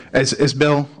As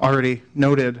Bill already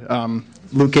noted,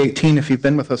 Luke 18, if you've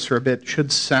been with us for a bit,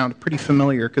 should sound pretty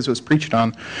familiar because it was preached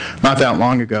on not that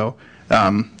long ago.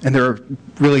 And there are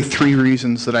really three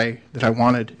reasons that I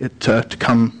wanted it to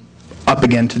come up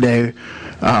again today.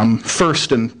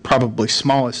 First, and probably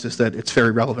smallest, is that it's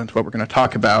very relevant to what we're going to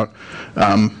talk about.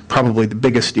 Probably the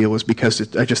biggest deal is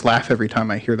because I just laugh every time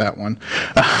I hear that one.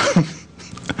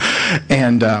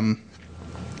 And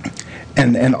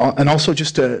also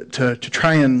just to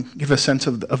try and give a sense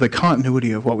of the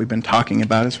continuity of what we've been talking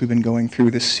about as we've been going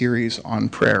through this series on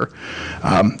prayer.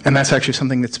 And that's actually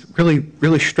something that's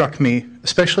really struck me,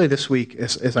 especially this week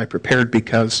as I prepared,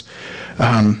 because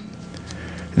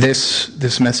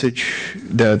this message,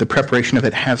 the preparation of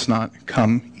it has not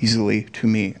come easily to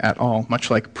me at all, much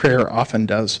like prayer often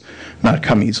does not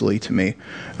come easily to me.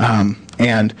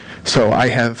 And so I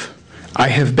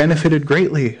have benefited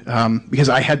greatly because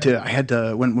I had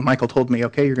to when Michael told me,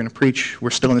 okay, you're going to preach, we're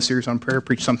still in the series on prayer,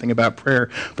 preach something about prayer,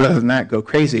 but other than that, go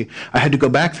crazy. I had to go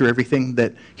back through everything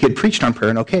that he had preached on prayer,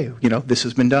 and okay, this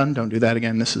has been done, don't do that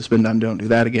again, this has been done, don't do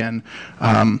that again,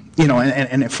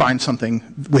 and find something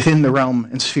within the realm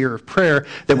and sphere of prayer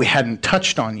that we hadn't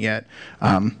touched on yet.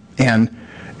 And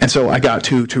so I got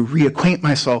to reacquaint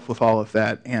myself with all of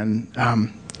that, and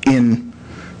in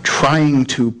trying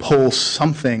to pull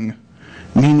something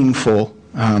meaningful,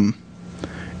 and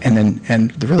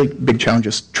the really big challenge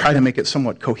is try to make it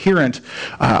somewhat coherent.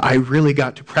 I really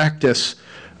got to practice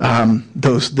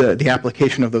the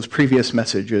application of those previous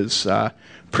messages,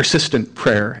 persistent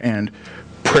prayer and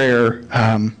prayer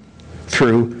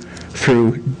through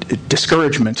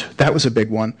discouragement. That was a big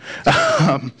one.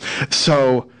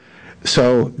 So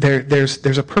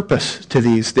there's a purpose to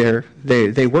these.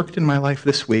 They worked in my life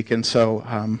this week, and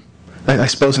so. I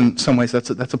suppose in some ways that's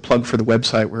a plug for the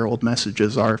website where old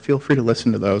messages are. Feel free to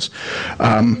listen to those.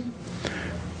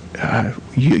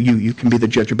 You can be the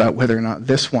judge about whether or not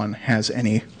this one has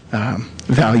any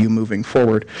value moving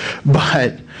forward.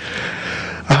 But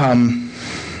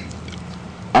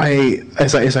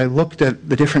as I looked at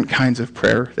the different kinds of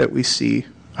prayer that we see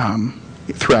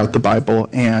throughout the Bible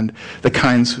and the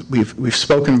kinds we've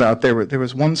spoken about, there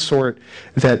was one sort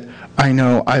that I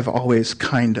know I've always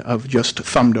kind of just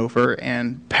thumbed over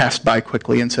and passed by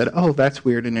quickly and said, oh, that's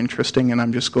weird and interesting, and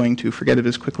I'm just going to forget it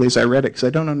as quickly as I read it because I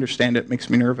don't understand it. It makes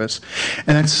me nervous.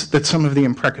 And that's some of the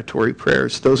imprecatory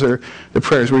prayers. Those are the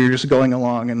prayers where you're just going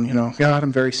along and, God,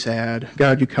 I'm very sad.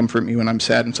 God, you comfort me when I'm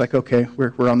sad. And it's like, okay,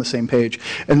 we're on the same page.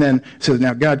 And then so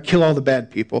now, God, kill all the bad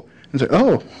people. And it's like,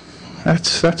 oh,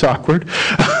 that's awkward.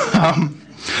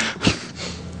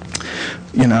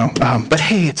 But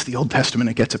hey, it's the Old Testament,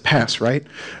 it gets a pass, right?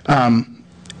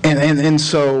 And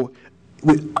so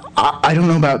I don't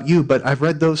know about you, but I've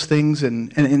read those things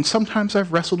and sometimes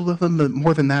I've wrestled with them, but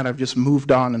more than that, I've just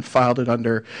moved on and filed it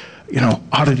under,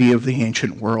 oddity of the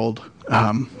ancient world.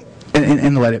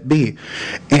 And let it be.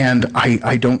 And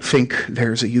I don't think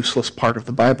there's a useless part of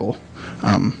the Bible.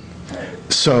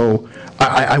 So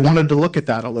I wanted to look at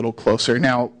that a little closer.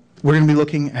 Now, we're going to be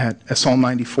looking at Psalm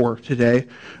 94 today.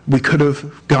 We could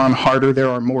have gone harder. There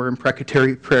are more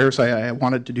imprecatory prayers. I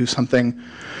wanted to do something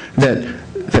that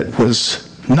was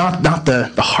not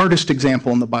the hardest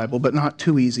example in the Bible, but not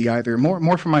too easy either.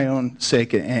 More for my own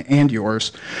sake and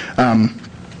yours. And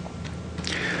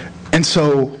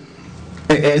so,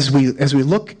 as we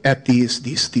look at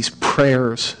these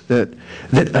prayers that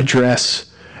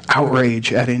address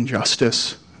outrage at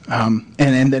injustice, and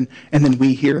then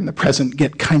we here in the present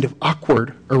get kind of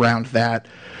awkward around that.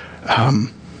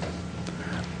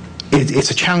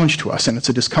 It's a challenge to us and it's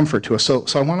a discomfort to us. So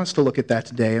I want us to look at that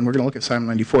today, and we're going to look at Psalm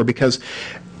 94 because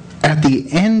at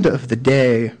the end of the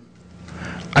day,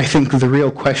 I think the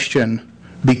real question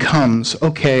becomes,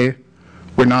 okay,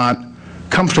 we're not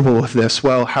comfortable with this.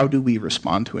 Well, how do we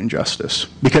respond to injustice?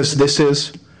 Because this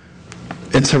is,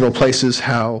 in several places,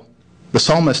 how the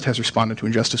psalmist has responded to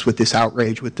injustice, with this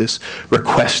outrage, with this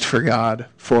request for God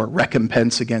for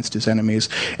recompense against his enemies.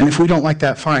 And if we don't like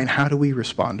that, fine, how do we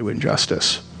respond to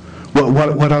injustice?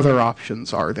 What other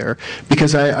options are there?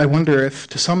 Because I wonder if,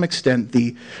 to some extent,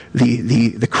 the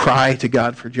cry to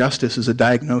God for justice is a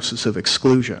diagnosis of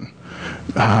exclusion.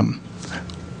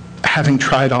 Having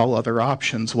tried all other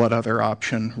options, what other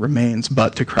option remains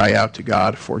but to cry out to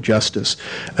God for justice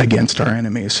against our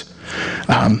enemies?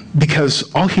 Because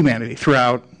all humanity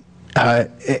throughout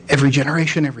every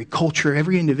generation, every culture,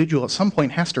 every individual at some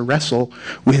point has to wrestle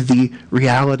with the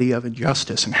reality of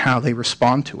injustice and how they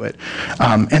respond to it.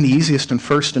 And the easiest and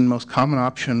first and most common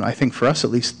option, I think for us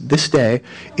at least this day,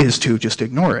 is to just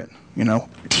ignore it.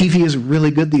 TV is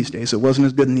really good these days. It wasn't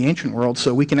as good in the ancient world,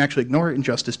 so we can actually ignore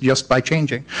injustice just by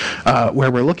changing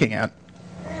where we're looking at.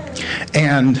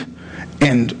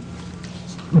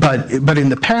 But in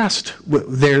the past,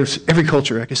 every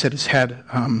culture, like I said, has had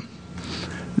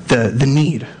the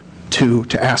need to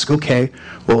ask, okay,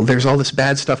 well, there's all this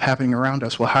bad stuff happening around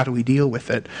us. Well, how do we deal with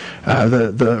it?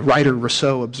 The writer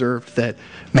Rousseau observed that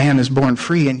man is born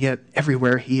free, and yet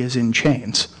everywhere he is in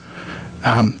chains.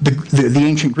 The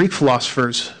ancient Greek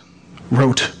philosophers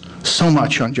wrote so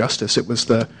much on justice. It was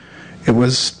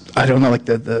I don't know, like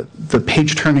the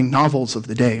page-turning novels of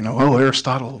the day.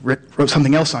 Aristotle wrote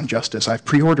something else on justice. I've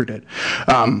pre-ordered it,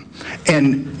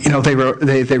 and they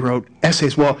wrote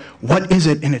essays. Well, what is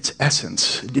it in its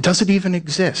essence? Does it even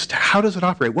exist? How does it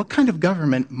operate? What kind of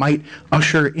government might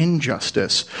usher in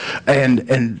justice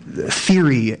and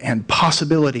theory and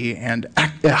possibility and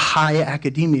high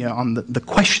academia on the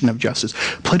question of justice?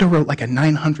 Plato wrote like a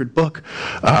 900 book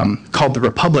called The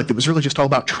Republic that was really just all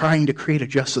about trying to create a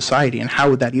just society and how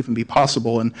would that even be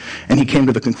possible, and he came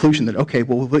to the conclusion that, okay,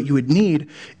 well, what you would need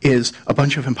is a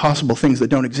bunch of impossible things that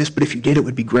don't exist, but if you did, it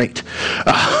would be great.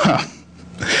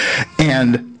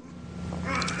 And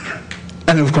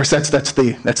of course, that's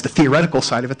the theoretical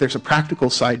side of it. There's a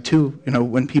practical side too.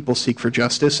 When people seek for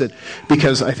justice,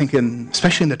 because I think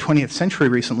especially in the 20th century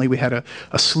recently, we had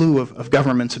a slew of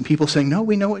governments and people saying, no,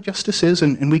 we know what justice is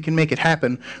and we can make it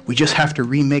happen. We just have to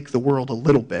remake the world a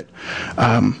little bit.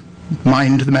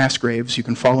 Mind the mass graves, you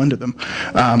can fall into them.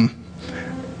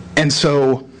 And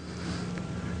so,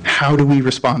 how do we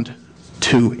respond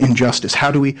to injustice?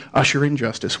 How do we usher in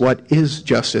justice? What is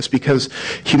justice? Because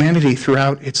humanity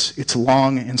throughout its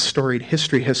long and storied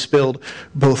history has spilled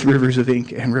both rivers of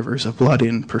ink and rivers of blood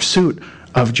in pursuit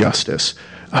of justice.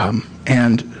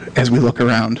 And as we look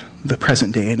around the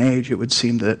present day and age, it would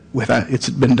seem that it's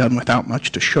been done without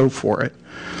much to show for it.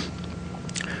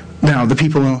 Now, the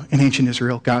people in ancient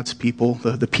Israel, God's people,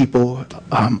 the people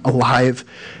alive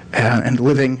and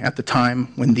living at the time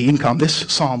when the ink on this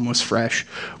psalm was fresh,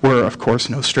 were, of course,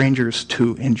 no strangers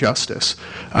to injustice.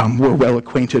 We're well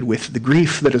acquainted with the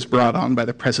grief that is brought on by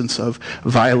the presence of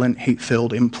violent,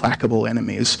 hate-filled, implacable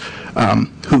enemies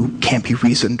who can't be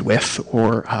reasoned with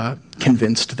or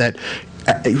convinced that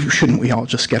shouldn't we all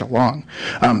just get along.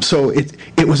 So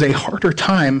it was a harder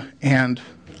time, and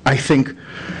I think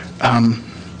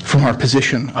from our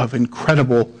position of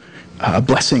incredible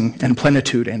blessing and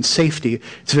plenitude and safety,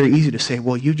 it's very easy to say,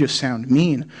 well, you just sound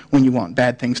mean when you want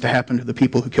bad things to happen to the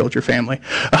people who killed your family.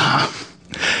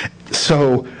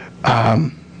 So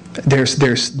there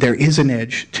is an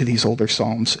edge to these older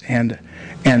psalms, and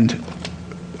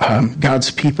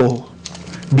God's people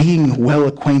being well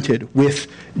acquainted with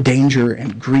danger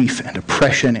and grief and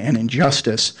oppression and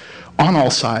injustice on all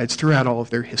sides throughout all of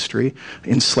their history,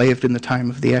 enslaved in the time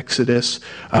of the Exodus,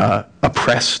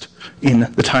 oppressed in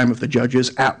the time of the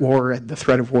judges, at war, at the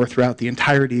threat of war throughout the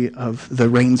entirety of the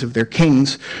reigns of their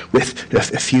kings, with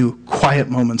a few quiet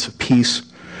moments of peace.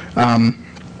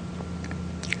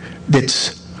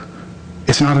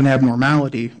 It's not an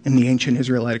abnormality in the ancient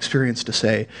Israelite experience to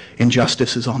say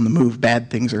injustice is on the move, bad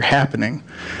things are happening.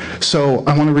 So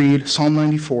I want to read Psalm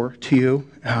 94 to you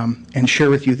and share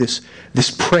with you this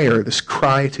prayer, this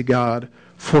cry to God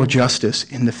for justice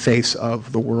in the face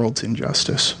of the world's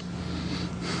injustice.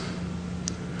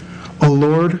 O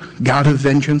Lord, God of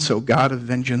vengeance, O God of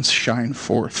vengeance, shine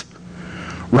forth.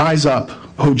 Rise up,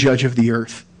 O Judge of the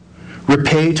earth.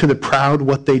 Repay to the proud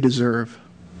what they deserve.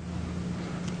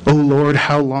 O Lord,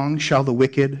 how long shall the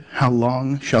wicked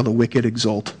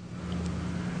exult?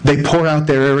 They pour out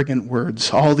their arrogant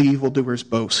words, all the evildoers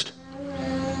boast.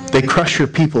 They crush your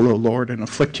people, O Lord, and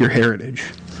afflict your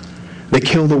heritage. They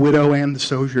kill the widow and the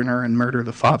sojourner and murder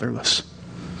the fatherless.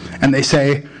 And they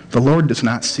say, the Lord does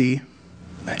not see,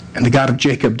 and the God of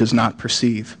Jacob does not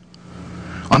perceive.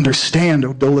 Understand,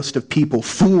 O dullest of people,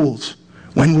 fools,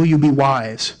 when will you be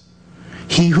wise?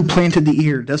 He who planted the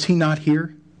ear, does he not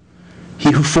hear?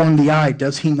 He who formed the eye,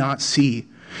 does he not see?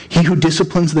 He who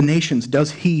disciplines the nations, does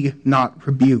he not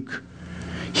rebuke?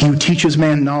 He who teaches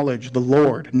man knowledge, the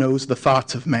Lord, knows the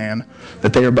thoughts of man,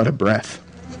 that they are but a breath.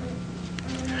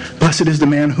 Blessed is the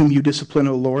man whom you discipline,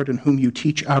 O Lord, and whom you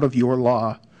teach out of your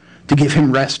law, to give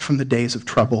him rest from the days of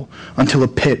trouble, until a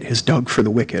pit is dug for the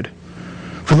wicked.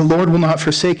 For the Lord will not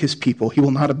forsake his people, he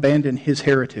will not abandon his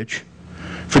heritage.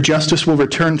 For justice will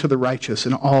return to the righteous,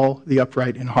 and all the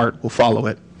upright in heart will follow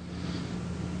it.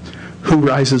 Who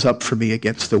rises up for me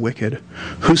against the wicked?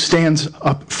 Who stands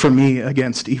up for me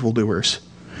against evildoers?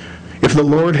 If the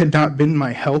Lord had not been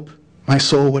my help, my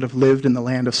soul would have lived in the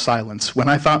land of silence. When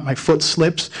I thought my foot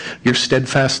slips, your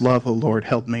steadfast love, O Lord,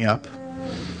 held me up.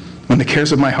 When the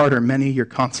cares of my heart are many, your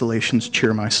consolations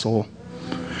cheer my soul.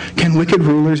 Can wicked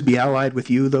rulers be allied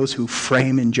with you, those who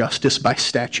frame injustice by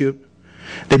statute?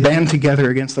 They band together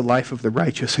against the life of the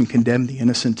righteous and condemn the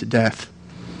innocent to death.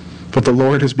 But the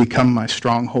Lord has become my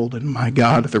stronghold and my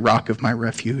God, the rock of my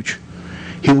refuge.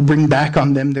 He will bring back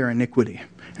on them their iniquity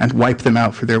and wipe them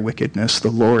out for their wickedness.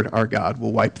 The Lord our God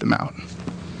will wipe them out.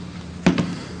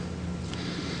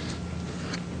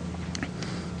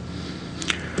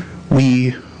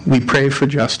 We pray for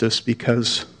justice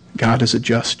because God is a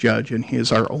just judge, and he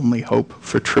is our only hope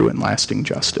for true and lasting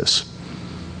justice.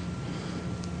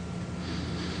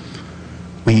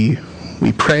 We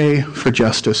pray for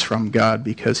justice from God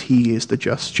because he is the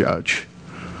just judge,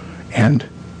 and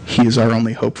he is our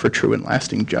only hope for true and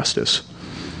lasting justice.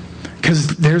 Because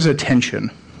there's a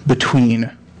tension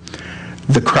between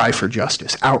the cry for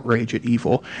justice, outrage at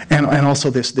evil, and also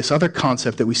this other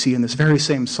concept that we see in this very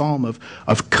same psalm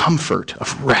of comfort,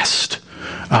 of rest,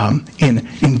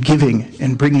 in giving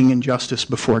and bringing in justice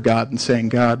before God and saying,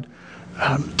 God,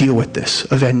 deal with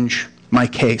this, avenge my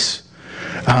case.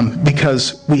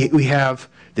 Because we have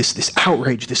this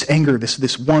outrage, this anger,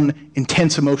 this one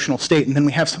intense emotional state, and then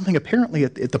we have something apparently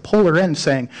at the polar end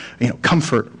saying,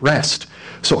 comfort, rest.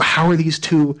 So how are these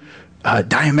two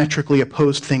diametrically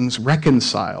opposed things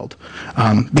reconciled?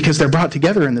 Because they're brought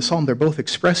together in the psalm, they're both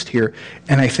expressed here,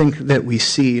 and I think that we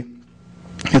see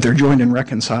that they're joined and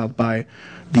reconciled by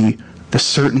the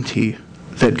certainty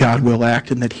that God will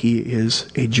act and that he is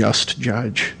a just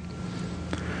judge.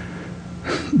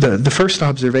 The first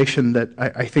observation that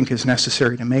I think is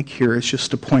necessary to make here is just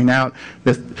to point out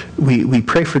that we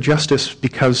pray for justice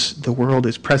because the world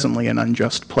is presently an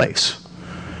unjust place.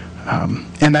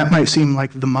 And that might seem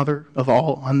like the mother of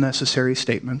all unnecessary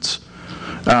statements.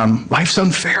 Life's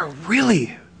unfair,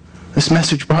 really? This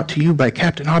message brought to you by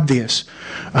Captain Obvious.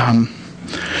 And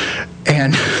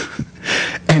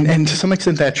to some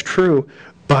extent that's true,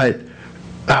 but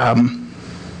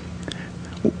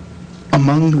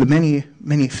among the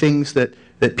many things that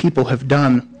people have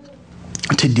done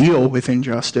to deal with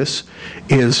injustice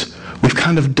is we've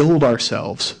kind of dulled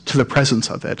ourselves to the presence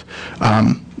of it.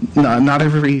 Not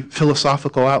every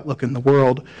philosophical outlook in the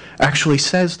world actually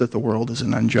says that the world is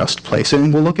an unjust place,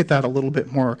 and we'll look at that a little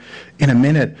bit more in a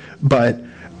minute, but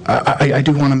I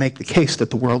do want to make the case that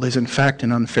the world is in fact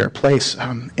an unfair place.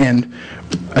 And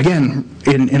again,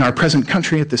 in our present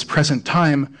country at this present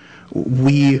time,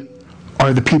 we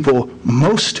are the people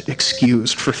most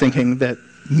excused for thinking that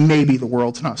maybe the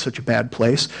world's not such a bad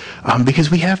place, because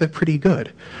we have it pretty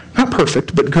good. Not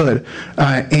perfect, but good.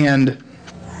 And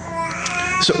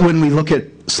so when we look at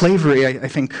slavery, I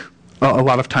think a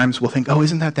lot of times we'll think, oh,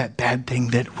 isn't that bad thing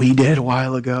that we did a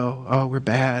while ago? Oh, we're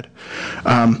bad.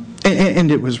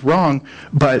 And it was wrong,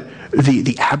 but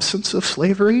the absence of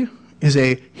slavery is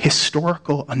a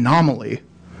historical anomaly,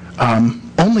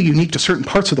 only unique to certain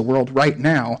parts of the world right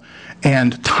now,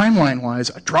 and timeline-wise,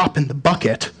 a drop in the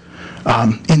bucket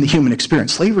in the human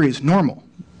experience. Slavery is normal.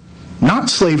 Not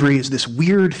slavery is this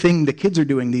weird thing that kids are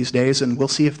doing these days, and we'll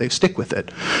see if they stick with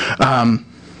it.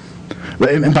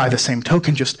 And by the same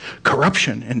token, just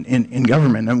corruption in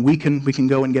government. And we can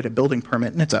go and get a building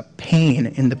permit, and it's a pain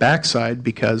in the backside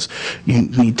because you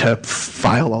need to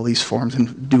file all these forms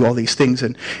and do all these things,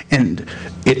 and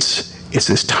it's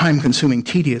this time-consuming,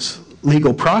 tedious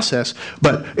legal process.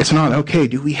 But it's not, okay,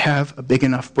 do we have a big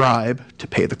enough bribe to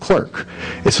pay the clerk?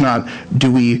 It's not,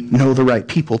 do we know the right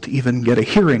people to even get a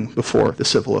hearing before the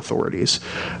civil authorities?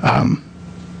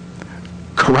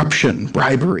 Corruption,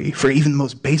 bribery, for even the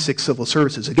most basic civil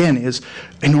services, again, is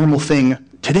a normal thing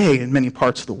today in many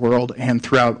parts of the world and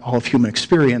throughout all of human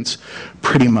experience,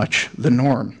 pretty much the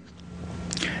norm.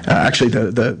 Actually,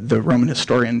 the Roman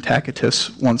historian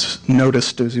Tacitus once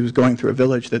noticed as he was going through a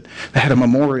village that they had a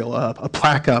memorial, a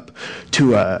plaque up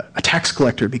to a tax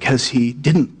collector because he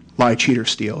didn't lie, cheat, or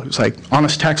steal. It was like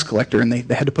honest tax collector, and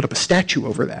they had to put up a statue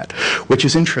over that, which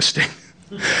is interesting.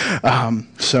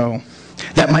 So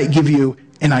that might give you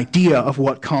an idea of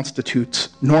what constitutes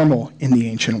normal in the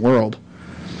ancient world.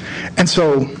 And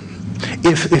so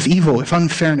if evil, if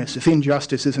unfairness, if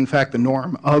injustice is in fact the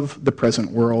norm of the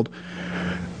present world,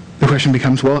 the question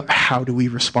becomes, well, how do we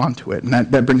respond to it? And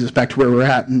that brings us back to where we're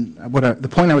at. And the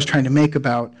point I was trying to make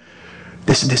about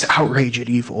this outrage at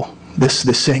evil, this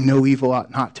saying no evil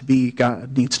ought not to be,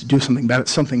 God needs to do something about it,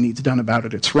 something needs done about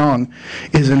it, it's wrong,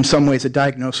 is in some ways a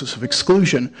diagnosis of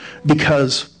exclusion,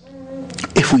 because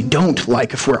if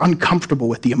we're uncomfortable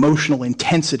with the emotional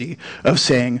intensity of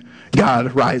saying,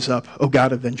 God, rise up, O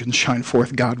God of vengeance, shine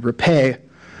forth, God, repay,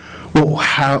 well,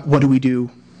 what do we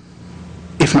do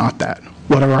if not that?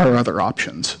 What are our other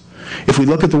options? If we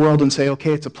look at the world and say,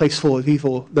 okay, it's a place full of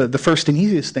evil, the first and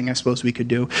easiest thing I suppose we could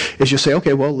do is just say,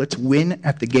 okay, well, let's win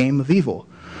at the game of evil.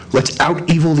 Let's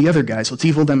out-evil the other guys. Let's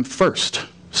evil them first.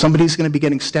 Somebody's going to be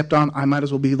getting stepped on. I might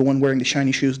as well be the one wearing the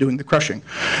shiny shoes doing the crushing.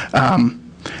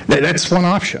 That's one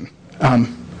option.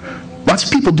 Lots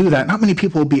of people do that. Not many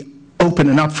people will be open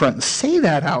and upfront and say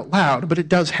that out loud, but it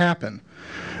does happen.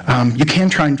 You can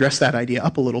try and dress that idea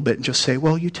up a little bit and just say,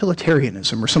 well,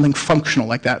 utilitarianism or something functional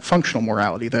like that, functional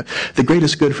morality, the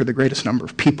greatest good for the greatest number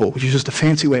of people, which is just a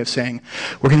fancy way of saying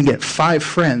we're going to get 5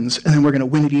 friends and then we're going to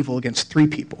win at evil against 3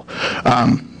 people.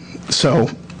 So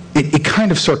it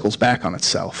kind of circles back on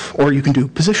itself. Or you can do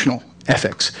positional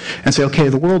ethics and say, okay,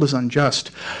 the world is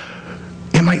unjust.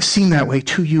 It might seem that way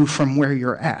to you from where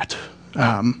you're at,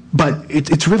 but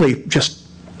it's really just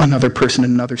another person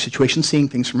in another situation seeing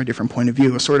things from a different point of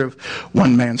view, a sort of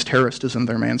one man's terrorist is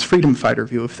another man's freedom fighter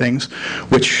view of things,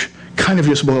 which kind of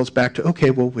just boils back to,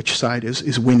 okay, well, which side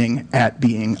is winning at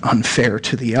being unfair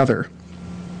to the other?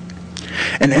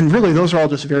 And really, those are all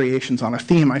just variations on a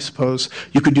theme, I suppose.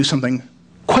 You could do something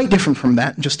quite different from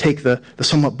that and just take the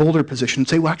somewhat bolder position and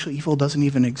say, well, actually, evil doesn't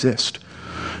even exist.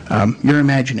 You're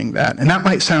imagining that. And that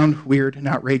might sound weird and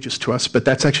outrageous to us, but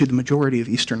that's actually the majority of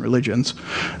Eastern religions,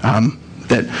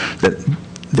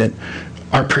 that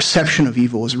our perception of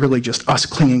evil is really just us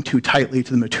clinging too tightly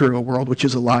to the material world, which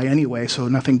is a lie anyway, so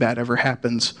nothing bad ever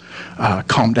happens.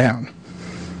 Calm down.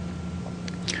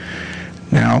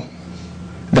 Now,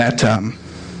 that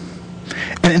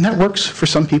and that works for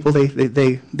some people.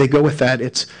 They go with that.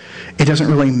 It doesn't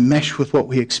really mesh with what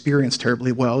we experience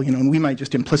terribly well, and we might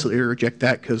just implicitly reject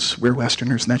that because we're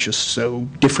Westerners and that's just so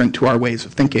different to our ways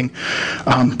of thinking.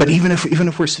 But even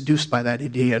if we're seduced by that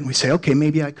idea and we say, okay,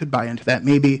 maybe I could buy into that,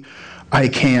 maybe I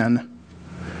can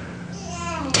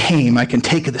I can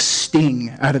take the sting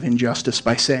out of injustice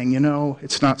by saying,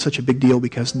 it's not such a big deal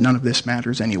because none of this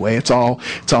matters anyway. It's all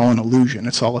an illusion.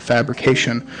 It's all a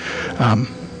fabrication.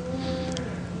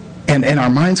 And our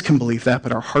minds can believe that,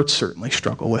 but our hearts certainly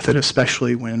struggle with it,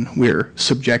 especially when we're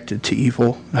subjected to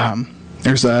evil. In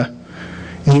the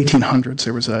 1800s,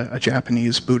 there was a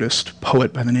Japanese Buddhist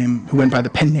poet who went by the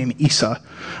pen name Issa,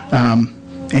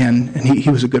 and he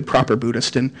was a good, proper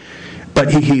Buddhist,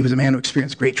 but he was a man who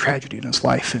experienced great tragedy in his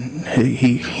life, and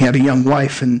he had a young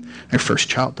wife, and their first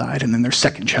child died, and then their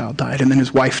second child died, and then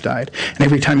his wife died. And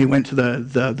every time he went to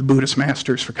the Buddhist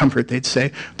masters for comfort, they'd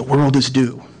say, the world is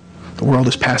due. The world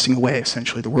is passing away,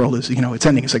 essentially. The world is, it's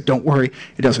ending. It's like, don't worry,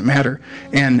 it doesn't matter.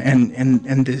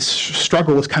 And this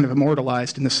struggle was kind of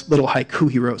immortalized in this little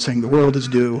haiku he wrote saying, the world is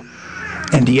due,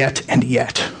 and yet.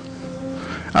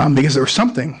 Because there was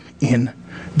something in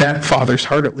that father's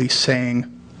heart, at least,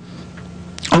 saying,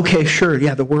 okay, sure,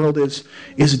 yeah, the world is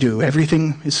due.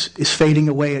 Everything is fading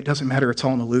away. It doesn't matter. It's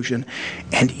all an illusion.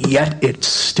 And yet it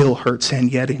still hurts,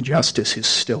 and yet injustice is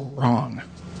still wrong.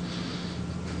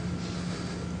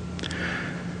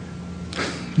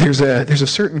 There's a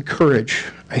certain courage,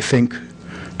 I think,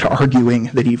 to arguing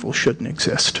that evil shouldn't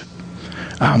exist.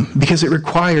 Because it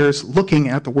requires looking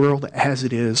at the world as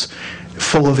it is,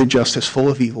 full of injustice, full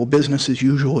of evil, business as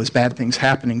usual, as bad things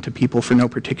happening to people for no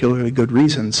particularly good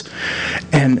reasons.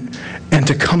 And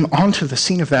to come onto the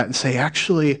scene of that and say,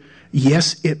 actually,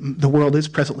 yes, the world is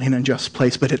presently an unjust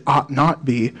place, but it ought not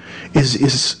be,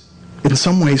 is in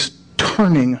some ways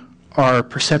turning our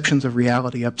perceptions of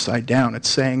reality upside down. It's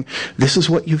saying, this is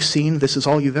what you've seen, this is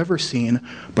all you've ever seen,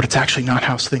 but it's actually not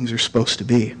how things are supposed to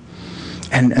be.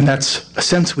 And that's a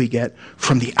sense we get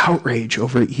from the outrage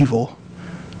over evil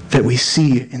that we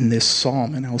see in this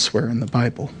psalm and elsewhere in the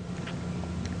Bible.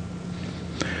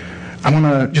 I want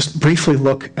to just briefly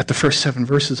look at the first 7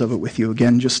 verses of it with you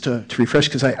again, just to refresh,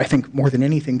 because I think more than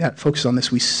anything that focuses on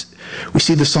this. We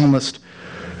see the psalmist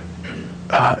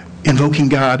invoking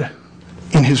God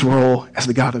in his role as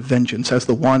the God of vengeance, as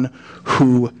the one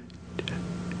who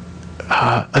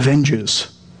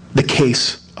avenges the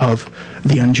case of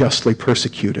the unjustly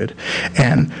persecuted.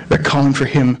 And they're calling for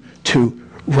him to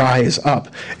rise up.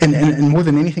 And more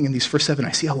than anything in these first 7,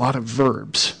 I see a lot of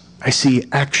verbs. I see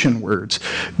action words.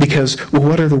 Because, well,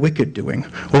 what are the wicked doing?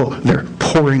 Well, they're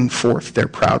pouring forth their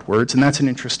proud words. And that's an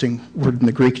interesting word in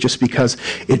the Greek just because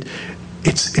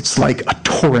it's like a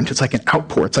torrent. It's like an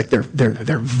outpour. It's like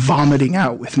they're vomiting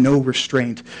out with no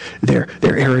restraint their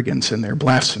arrogance and their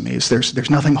blasphemies. There's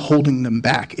nothing holding them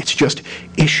back. It's just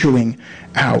issuing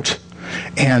out.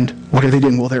 And what are they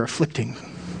doing? Well, they're afflicting,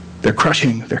 they're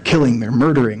crushing, they're killing, they're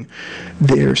murdering.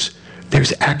 There's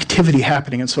activity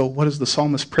happening. And so what does the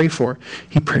psalmist pray for?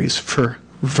 He prays for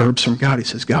verbs from God. He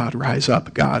says, God, rise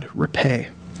up. God, repay.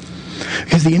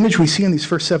 Because the image we see in these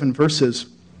first 7 verses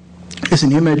is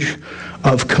an image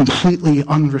of completely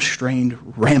unrestrained,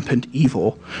 rampant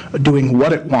evil, doing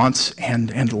what it wants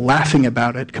and laughing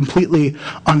about it, completely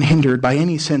unhindered by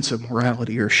any sense of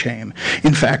morality or shame.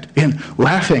 In fact, in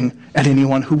laughing at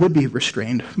anyone who would be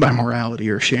restrained by morality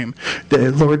or shame.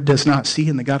 The Lord does not see,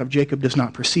 and the God of Jacob does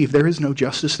not perceive. There is no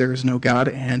justice, there is no God,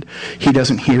 and he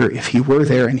doesn't hear if he were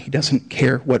there, and he doesn't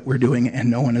care what we're doing, and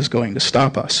no one is going to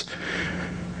stop us.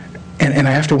 And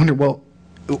I have to wonder, well,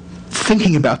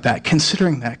 thinking about that,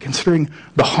 considering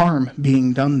the harm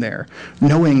being done there,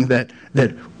 knowing that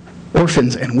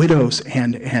orphans and widows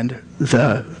and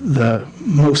the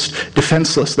most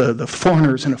defenseless, the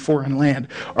foreigners in a foreign land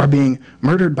are being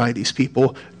murdered by these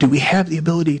people, do we have the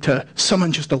ability to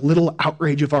summon just a little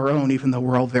outrage of our own, even though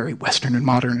we're all very Western and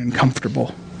modern and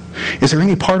comfortable? Is there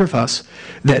any part of us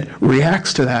that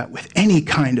reacts to that with any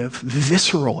kind of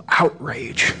visceral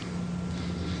outrage?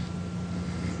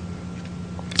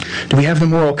 Do we have the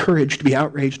moral courage to be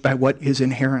outraged by what is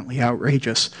inherently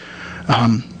outrageous?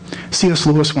 C.S.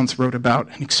 Lewis once wrote about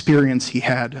an experience he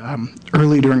had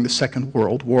early during the Second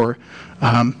World War.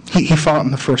 He fought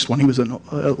in the first one. He was a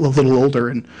little older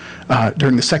and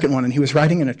during the second one, and he was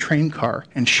riding in a train car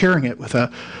and sharing it with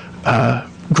a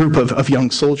group of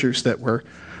young soldiers that were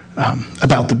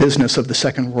about the business of the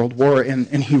Second World War.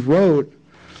 And he wrote,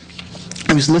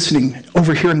 I was listening,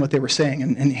 overhearing what they were saying,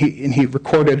 and he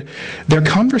recorded, their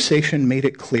conversation made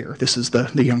it clear, this is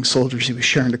the young soldiers he was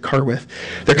sharing the car with,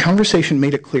 their conversation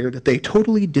made it clear that they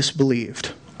totally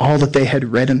disbelieved all that they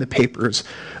had read in the papers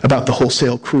about the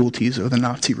wholesale cruelties of the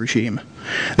Nazi regime.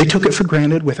 They took it for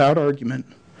granted without argument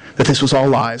that this was all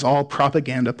lies, all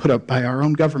propaganda put up by our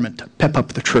own government to pep up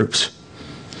the troops.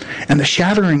 And the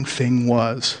shattering thing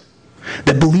was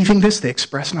that believing this, they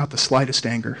expressed not the slightest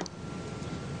anger.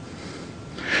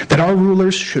 That our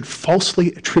rulers should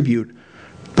falsely attribute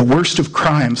the worst of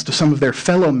crimes to some of their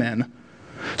fellow men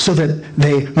so that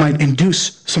they might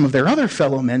induce some of their other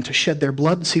fellow men to shed their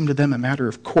blood seemed to them a matter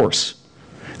of course.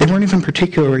 They weren't even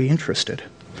particularly interested.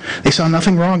 They saw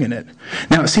nothing wrong in it.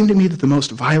 Now, it seemed to me that the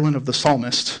most violent of the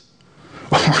psalmists,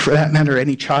 or for that matter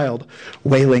any child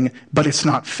wailing, "But it's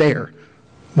not fair,"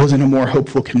 was in a more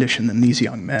hopeful condition than these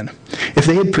young men. If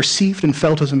they had perceived and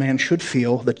felt as a man should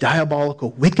feel the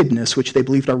diabolical wickedness which they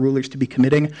believed our rulers to be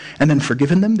committing, and then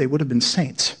forgiven them, they would have been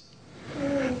saints.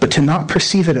 But to not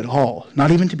perceive it at all,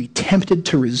 not even to be tempted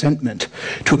to resentment,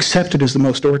 to accept it as the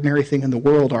most ordinary thing in the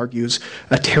world, argues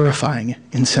a terrifying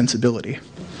insensibility.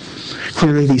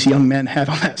 Clearly, these young men had,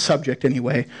 on that subject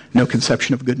anyway, no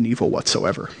conception of good and evil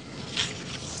whatsoever.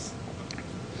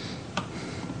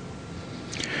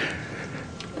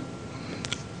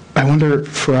 I wonder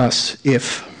for us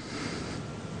if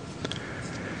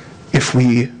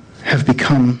we have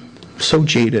become so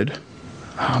jaded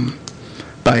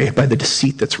by the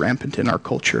deceit that's rampant in our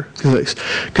culture.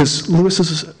 Because Lewis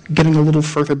is getting a little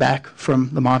further back from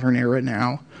the modern era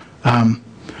now.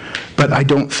 But I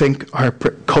don't think our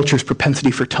culture's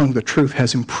propensity for telling the truth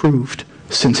has improved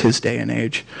since his day and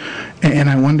age. And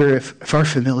I wonder if our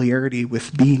familiarity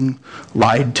with being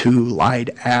lied to,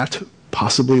 lied at,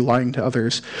 possibly lying to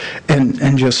others,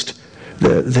 and just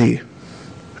the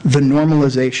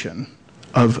normalization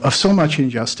of so much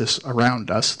injustice around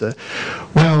us,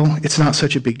 well, it's not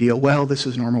such a big deal, well, this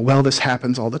is normal, well, this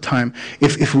happens all the time.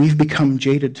 If we've become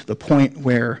jaded to the point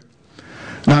where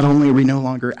not only are we no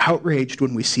longer outraged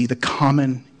when we see the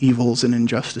common evils and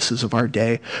injustices of our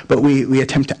day, but we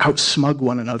attempt to outsmug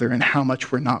one another in how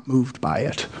much we're not moved by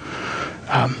it.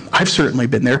 I've certainly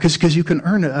been there, because you can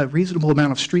earn a reasonable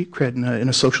amount of street cred in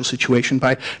a social situation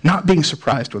by not being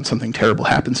surprised when something terrible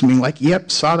happens and being like,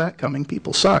 yep, saw that coming,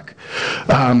 people suck.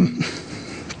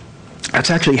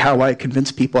 That's actually how I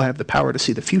convince people I have the power to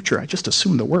see the future. I just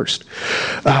assume the worst.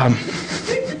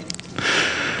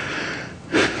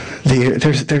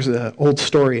 There's an old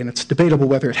story, and it's debatable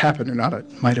whether it happened or not.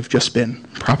 It might have just been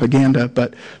propaganda,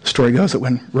 but the story goes that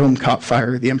when Rome caught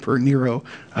fire, the Emperor Nero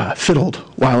fiddled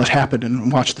while it happened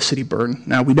and watched the city burn.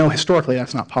 Now, we know historically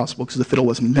that's not possible because the fiddle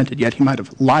wasn't invented yet. He might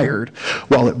have lied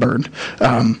while it burned.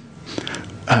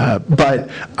 But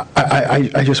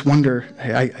I just wonder,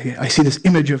 I see this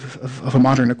image of a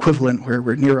modern equivalent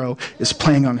where Nero is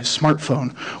playing on his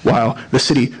smartphone while the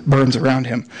city burns around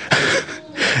him.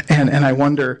 And I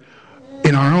wonder,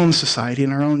 in our own society,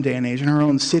 in our own day and age, in our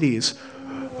own cities,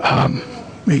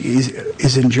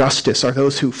 is injustice, are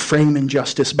those who frame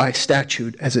injustice by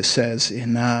statute, as it says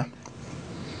in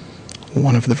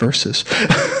one of the verses,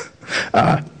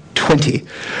 20,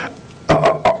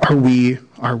 are we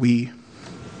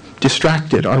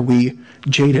distracted? Are we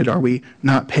jaded? Are we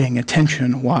not paying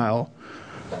attention while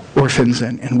orphans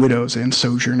and widows and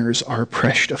sojourners are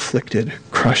oppressed, afflicted,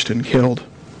 crushed and killed.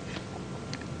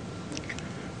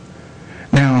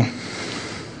 Now,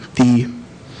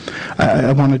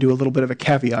 I want to do a little bit of a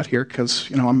caveat here because,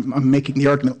 I'm making the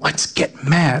argument, let's get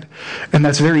mad. And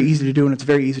that's very easy to do, and it's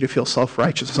very easy to feel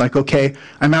self-righteous. It's like, okay,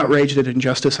 I'm outraged at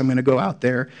injustice. I'm going to go out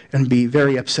there and be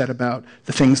very upset about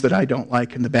the things that I don't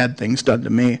like and the bad things done to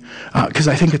me. Because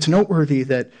I think it's noteworthy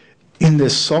that in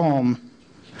this psalm,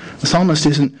 the psalmist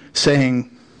isn't saying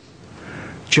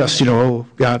just, oh,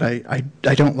 God, I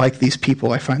don't like these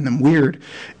people. I find them weird.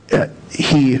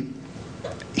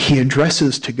 He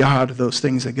addresses to God those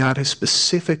things that God has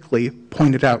specifically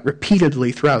pointed out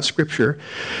repeatedly throughout Scripture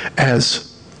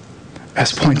as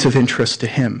points of interest to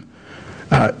him.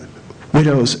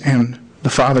 Widows and the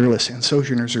fatherless and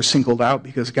sojourners are singled out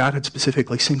because God had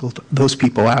specifically singled those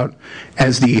people out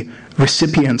as the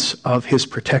recipients of his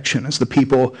protection, as the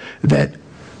people that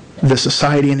the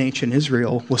society in ancient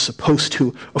Israel was supposed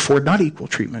to afford not equal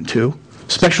treatment to,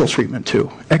 special treatment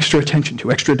to, extra attention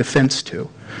to, extra defense to.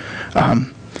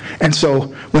 And so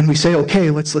when we say, okay,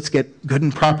 let's get good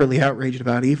and properly outraged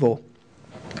about evil,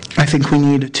 I think we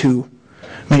need to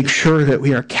make sure that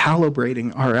we are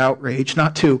calibrating our outrage,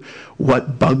 not to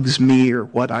what bugs me or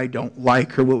what I don't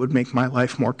like or what would make my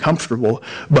life more comfortable,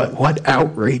 but what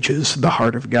outrages the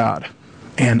heart of God.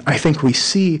 And I think we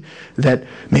see that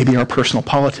maybe our personal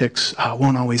politics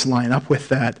won't always line up with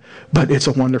that, but it's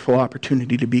a wonderful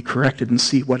opportunity to be corrected and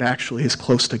see what actually is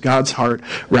close to God's heart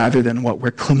rather than what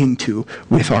we're clinging to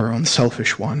with our own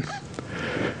selfish one.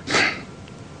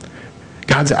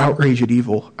 God's outrage at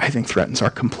evil, I think, threatens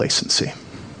our complacency.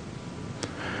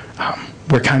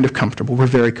 We're kind of comfortable. We're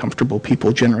very comfortable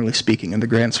people, generally speaking, in the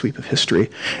grand sweep of history.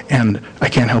 And I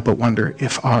can't help but wonder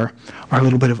if our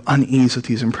little bit of unease with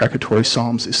these imprecatory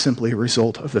psalms is simply a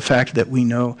result of the fact that we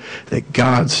know that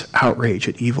God's outrage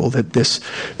at evil, that this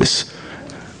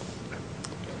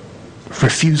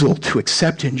refusal to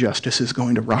accept injustice is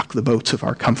going to rock the boats of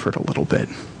our comfort a little bit.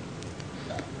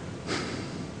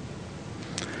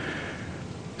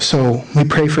 So we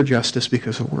pray for justice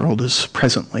because the world is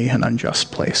presently an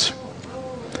unjust place.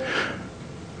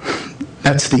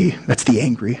 That's the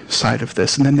angry side of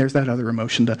this. And then there's that other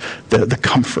emotion, the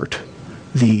comfort,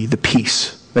 the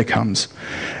peace that comes.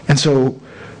 And so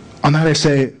on that I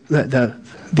say that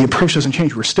the approach doesn't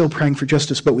change. We're still praying for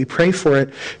justice, but we pray for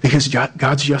it because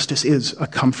God's justice is a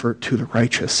comfort to the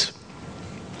righteous.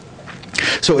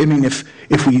 So I mean,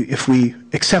 if we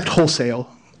accept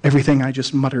wholesale everything I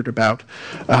just muttered about,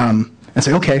 and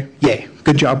say, okay, yay,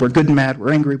 good job, we're good and mad,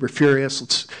 we're angry, we're furious,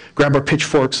 let's grab our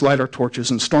pitchforks, light our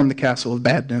torches, and storm the castle of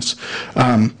badness.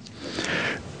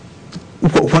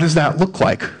 What does that look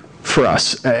like for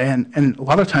us? And a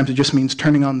lot of times it just means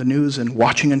turning on the news and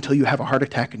watching until you have a heart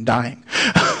attack and dying.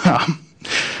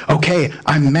 Okay,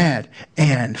 I'm mad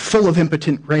and full of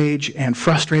impotent rage and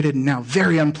frustrated and now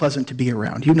very unpleasant to be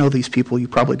around. You know these people, you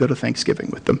probably go to Thanksgiving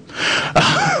with them.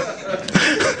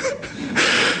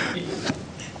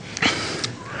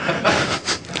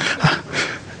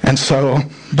 And so,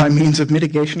 by means of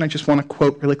mitigation, I just want to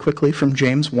quote really quickly from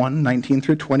James 1, 19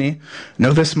 through 20.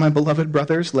 Know this, my beloved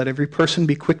brothers, let every person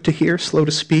be quick to hear, slow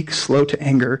to speak, slow to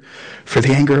anger, for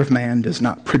the anger of man does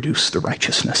not produce the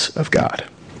righteousness of God.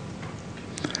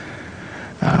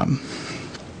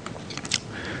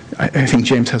 I think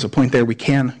James has a point there. We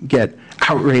can get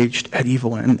outraged at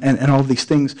evil and all of these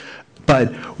things,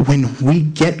 but when we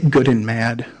get good and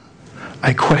mad,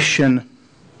 I question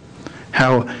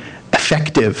how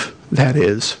effective that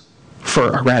is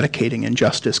for eradicating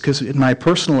injustice. Because in my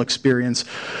personal experience,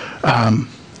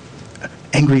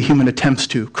 angry human attempts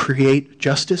to create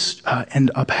justice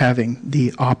end up having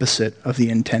the opposite of the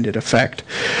intended effect.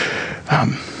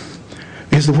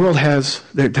 Because the world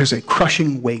there's a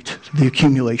crushing weight to the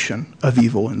accumulation of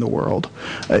evil in the world,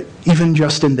 even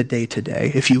just in the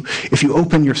day-to-day. If you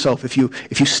open yourself, if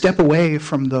you step away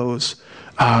from those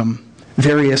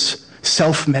various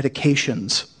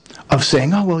self-medications of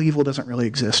saying, oh, well, evil doesn't really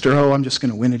exist, or, oh, I'm just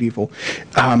going to win at evil.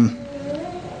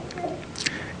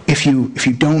 If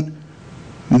you don't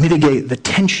mitigate the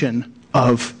tension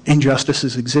of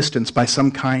injustice's existence by some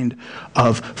kind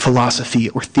of philosophy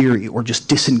or theory or just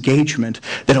disengagement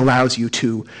that allows you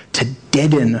to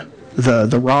deaden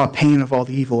the raw pain of all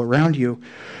the evil around you,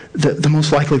 the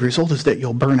most likely result is that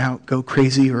you'll burn out, go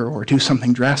crazy, or do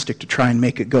something drastic to try and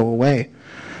make it go away.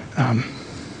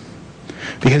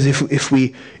 Because if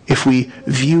we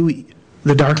view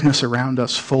the darkness around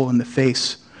us full in the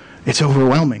face, it's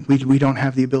overwhelming. We don't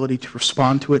have the ability to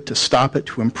respond to it, to stop it,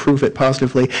 to improve it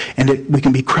positively, and we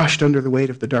can be crushed under the weight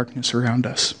of the darkness around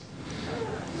us.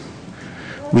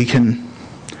 We can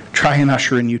try and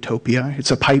usher in utopia.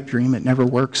 It's a pipe dream. It never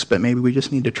works, but maybe we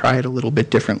just need to try it a little bit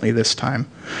differently this time.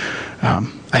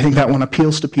 I think that one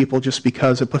appeals to people just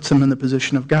because it puts them in the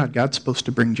position of God. God's supposed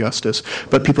to bring justice,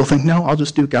 but people think, no, I'll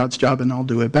just do God's job and I'll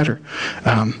do it better.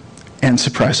 And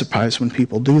surprise, surprise, when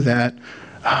people do that,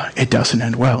 it doesn't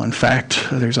end well. In fact,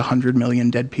 there's 100 million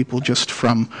dead people just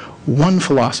from one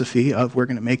philosophy of we're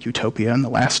going to make utopia in the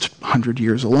last 100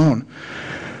 years alone.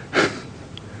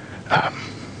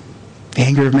 The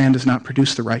anger of man does not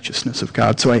produce the righteousness of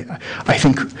God. So I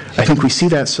think we see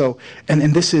that. So,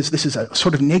 and this is a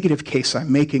sort of negative case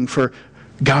I'm making for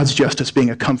God's justice being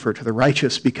a comfort to the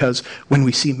righteous, because when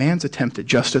we see man's attempt at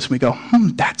justice, we go,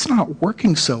 that's not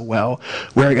working so well.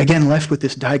 We're again left with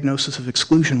this diagnosis of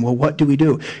exclusion. Well, what do we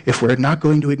do? If we're not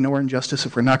going to ignore injustice,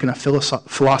 if we're not going to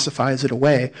philosophize it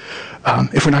away,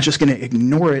 if we're not just going to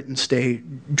ignore it and stay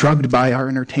drugged by our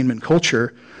entertainment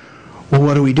culture, well,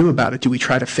 what do we do about it? Do we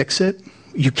try to fix it?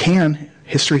 You can.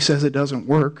 History says it doesn't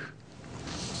work.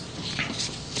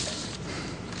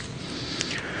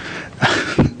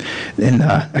 And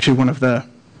actually, one of the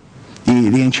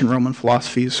ancient Roman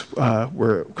philosophies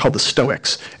were called the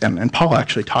Stoics, and Paul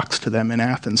actually talks to them in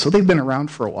Athens. So they've been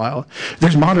around for a while.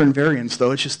 There's modern variants,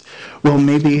 though. It's just, well,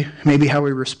 maybe how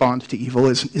we respond to evil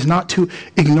is not to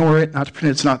ignore it, not to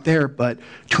pretend it's not there, but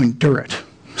to endure it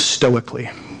stoically.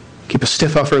 Keep a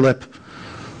stiff upper lip,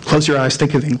 close your eyes,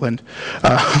 think of England,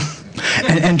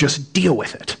 and just deal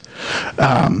with it.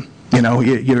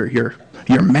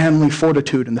 Your manly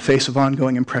fortitude in the face of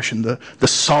ongoing oppression, the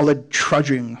solid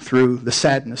trudging through the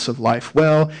sadness of life.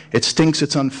 Well, it stinks,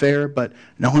 it's unfair, but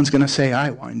no one's going to say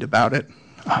I whined about it.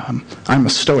 I'm a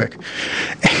Stoic.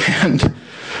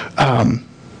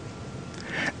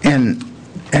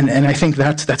 And I think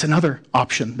that's another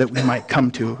option that we might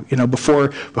come to,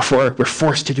 before we're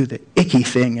forced to do the icky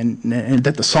thing and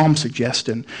that the Psalms suggest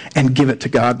and give it to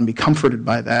God and be comforted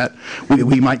by that.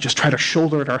 We might just try to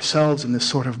shoulder it ourselves in this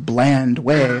sort of bland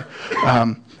way.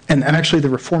 And actually the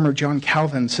reformer John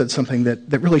Calvin said something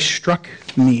that really struck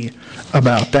me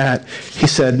about that. He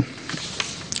said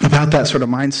about that sort of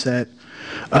mindset,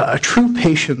 a true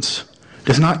patience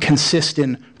does not consist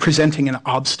in presenting an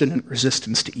obstinate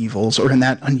resistance to evils or in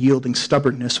that unyielding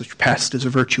stubbornness which passed as a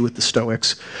virtue with the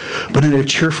Stoics, but in a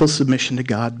cheerful submission to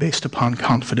God based upon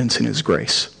confidence in his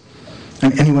grace.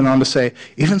 And he went on to say,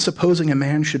 even supposing a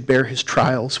man should bear his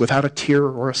trials without a tear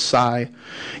or a sigh,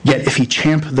 yet if he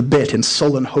champ the bit in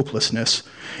sullen hopelessness,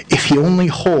 if he only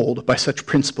hold by such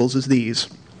principles as these,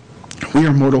 we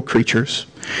are mortal creatures.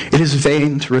 It is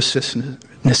vain to resist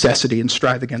necessity and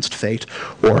strive against fate,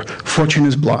 or fortune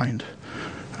is blind.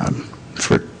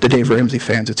 For the Dave Ramsey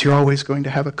fans, it's you're always going to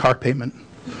have a car payment.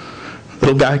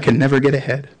 Little guy can never get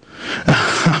ahead.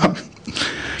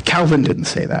 Calvin didn't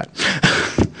say that.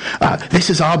 This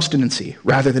is obstinacy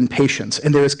rather than patience,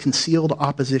 and there is concealed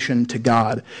opposition to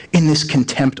God in this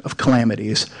contempt of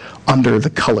calamities under the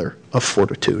color of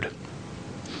fortitude.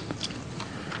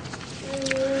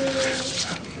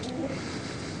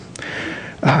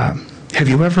 Have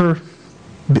you ever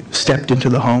stepped into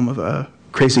the home of a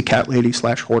crazy cat lady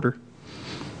 / hoarder?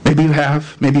 Maybe you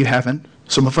have, maybe you haven't.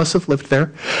 Some of us have lived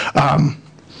there.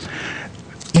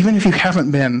 Even if you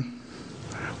haven't been,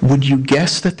 would you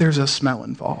guess that there's a smell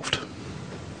involved?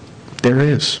 There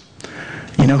is.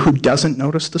 You know who doesn't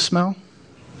notice the smell?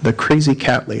 The crazy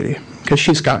cat lady, because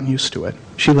she's gotten used to it.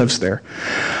 She lives there.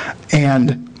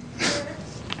 And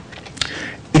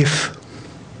if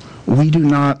we do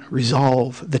not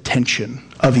resolve the tension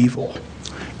of evil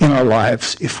in our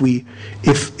lives, if we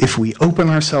open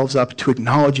ourselves up to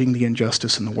acknowledging the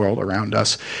injustice in the world around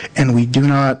us, and we do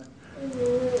not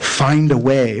find a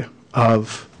way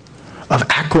of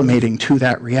acclimating to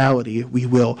that reality, we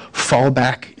will fall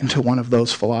back into one of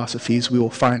those philosophies. We will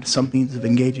find some means of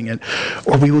engaging it,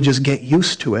 or we will just get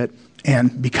used to it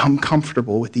and become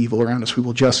comfortable with the evil around us. We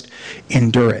will just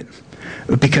endure it,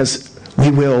 because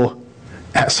we will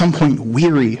at some point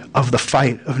weary of the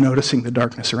fight of noticing the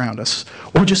darkness around us,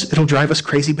 or just it'll drive us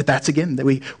crazy. But that's again that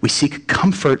we seek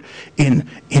comfort in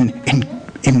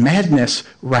madness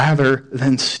rather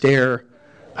than stare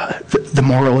the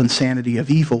moral insanity of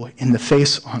evil in the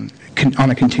face on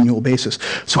a continual basis.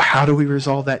 So how do we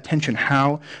resolve that tension?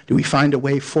 How do we find a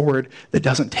way forward that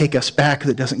doesn't take us back,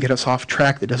 that doesn't get us off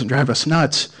track, that doesn't drive us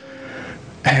nuts?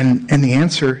 And the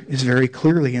answer is very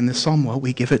clearly in this psalm. Well,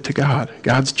 we give it to God.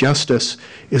 God's justice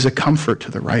is a comfort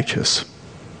to the righteous.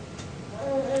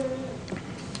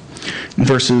 In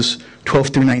verses 12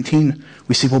 through 19,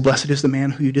 we see, well, blessed is the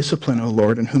man who you discipline, O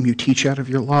Lord, and whom you teach out of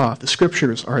your law. The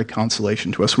scriptures are a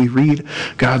consolation to us. We read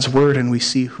God's word and we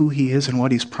see who he is and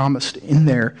what he's promised in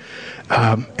there,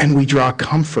 and we draw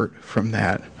comfort from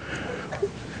that.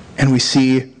 And we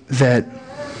see that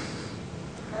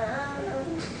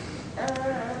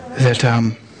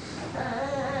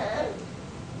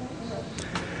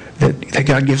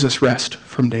God gives us rest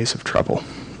from days of trouble.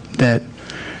 That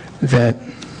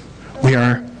we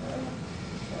are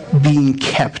being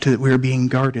kept, that we're being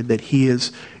guarded, that he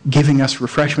is giving us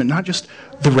refreshment, not just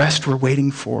the rest we're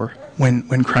waiting for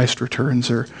when Christ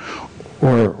returns or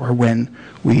when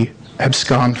we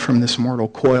abscond from this mortal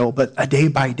coil, but a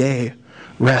day-by-day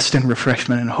rest and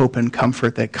refreshment and hope and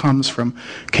comfort that comes from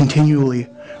continually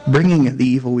bringing the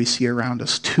evil we see around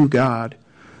us to God,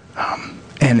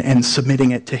 and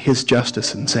submitting it to his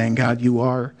justice and saying, God, you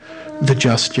are the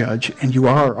just judge, and you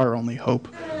are our only hope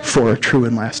for true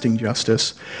and lasting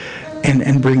justice,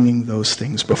 and bringing those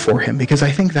things before him. Because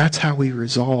I think that's how we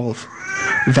resolve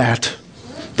that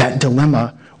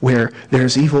dilemma where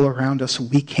there's evil around us,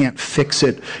 we can't fix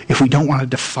it. If we don't want to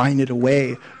define it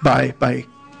away by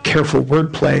careful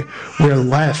wordplay, we're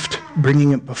left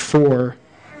bringing it before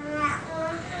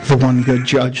the one good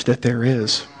judge that there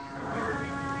is.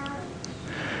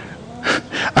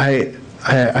 I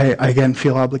again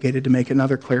feel obligated to make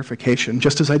another clarification,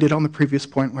 just as I did on the previous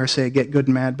point where I say get good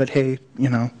and mad, but hey,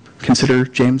 consider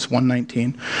James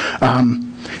 1:19.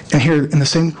 And here in the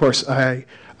same course, I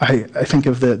think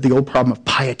of the old problem of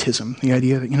pietism, the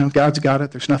idea that, God's got it,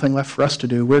 there's nothing left for us to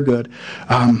do, we're good.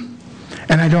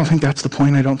 And I don't think that's the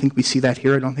point. I don't think we see that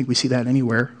here. I don't think we see that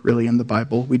anywhere, really, in the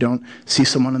Bible. We don't see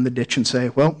someone in the ditch and say,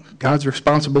 well, God's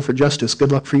responsible for justice.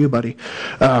 Good luck for you, buddy.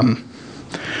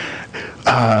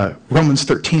 Romans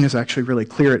 13 is actually really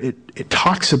clear. It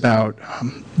talks about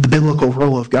the biblical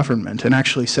role of government, and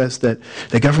actually says that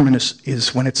the government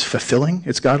is when it's fulfilling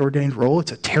its God-ordained role,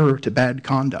 it's a terror to bad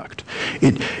conduct.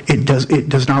 It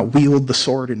does not wield the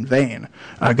sword in vain.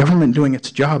 Government doing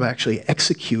its job actually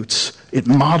executes, it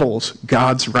models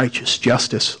God's righteous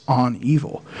justice on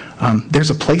evil. There's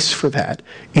a place for that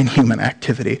in human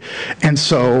activity. And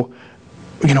so,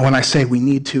 when I say we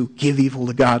need to give evil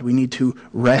to God, we need to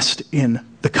rest in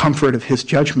the comfort of his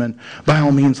judgment, by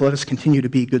all means, let us continue to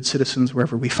be good citizens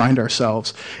wherever we find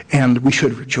ourselves. And we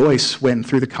should rejoice when,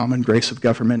 through the common grace of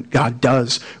government, God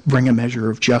does bring a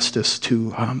measure of justice to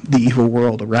the evil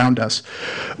world around us.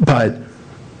 But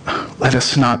let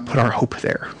us not put our hope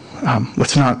there.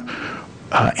 Let's not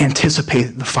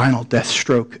anticipate the final death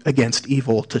stroke against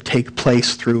evil to take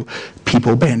place through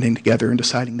people banding together and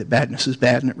deciding that badness is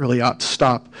bad and it really ought to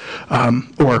stop,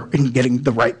 or in getting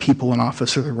the right people in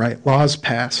office or the right laws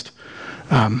passed.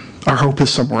 Our hope is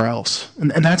somewhere else.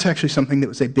 And that's actually something that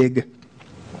was a big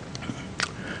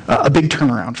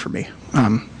turnaround for me.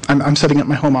 I'm setting up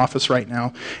my home office right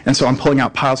now, and so I'm pulling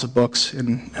out piles of books,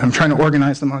 and I'm trying to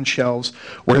organize them on shelves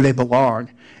where they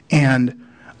belong. And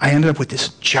I ended up with this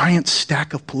giant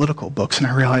stack of political books, and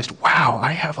I realized, wow,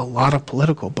 I have a lot of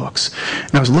political books.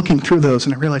 And I was looking through those,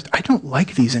 and I realized I don't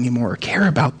like these anymore or care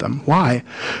about them. Why?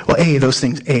 Well, A, those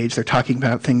things age. They're talking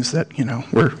about things that,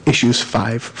 were issues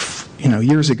 5,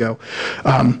 years ago.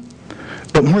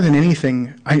 But more than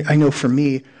anything, I know for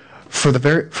me, for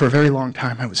a very long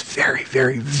time, I was very,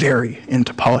 very, very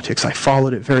into politics. I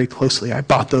followed it very closely. I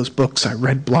bought those books. I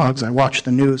read blogs. I watched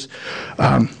the news.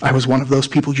 I was one of those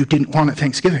people you didn't want at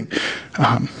Thanksgiving.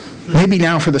 Maybe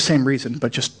now for the same reason,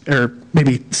 or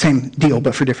maybe same deal,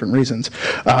 but for different reasons.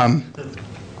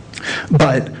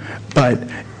 But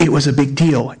it was a big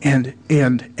deal, and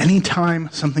any time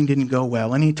something didn't go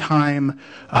well, any time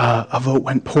a vote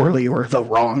went poorly or the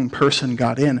wrong person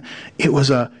got in, it was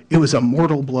a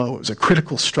mortal blow. It was a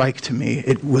critical strike to me.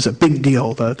 It was a big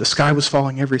deal. The sky was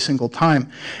falling every single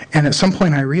time, and at some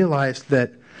point I realized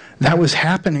that was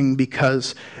happening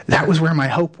because that was where my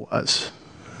hope was.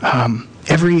 I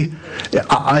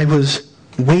was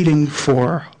waiting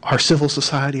for our civil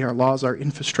society, our laws, our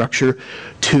infrastructure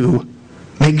to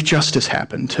make justice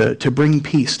happen, to bring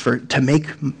peace, to make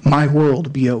my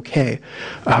world be okay.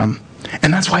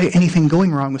 And that's why anything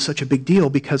going wrong was such a big deal,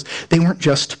 because they weren't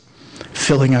just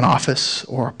filling an office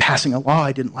or passing a law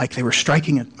I didn't like. They were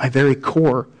striking at my very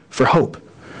core for hope.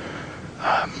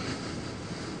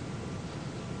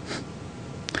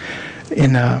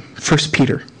 In 1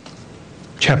 Peter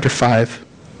chapter 5,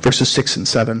 verses 6 and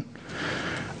 7,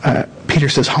 Peter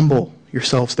says, "Humble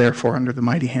yourselves, therefore, under the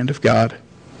mighty hand of God,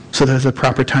 so that at the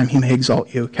proper time he may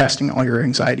exalt you, casting all your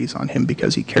anxieties on him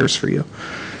because he cares for you."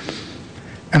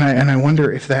 And I wonder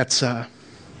if that's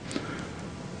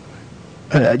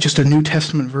just a New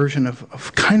Testament version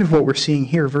of kind of what we're seeing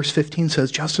here. Verse 15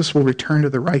 says, "Justice will return to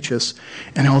the righteous,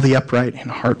 and all the upright in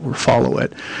heart will follow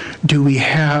it." Do we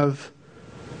have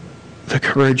the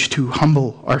courage to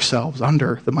humble ourselves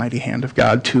under the mighty hand of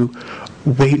God, to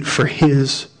wait for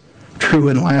his true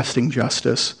and lasting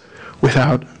justice,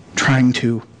 without trying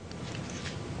to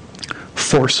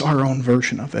force our own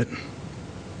version of it?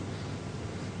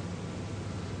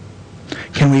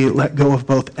 Can we let go of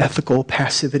both ethical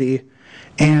passivity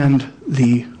and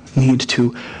the need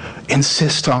to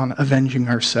insist on avenging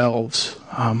ourselves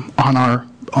on our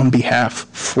own behalf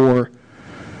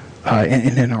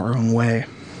and in our own way?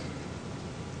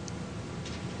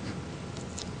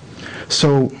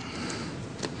 So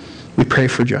we pray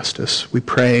for justice. We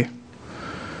pray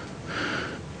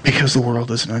because the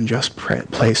world is an unjust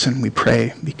place, and we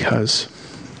pray because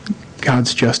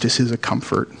God's justice is a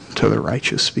comfort to the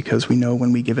righteous, because we know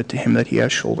when we give it to him that he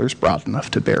has shoulders broad enough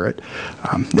to bear it,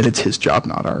 that it's his job,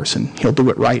 not ours, and he'll do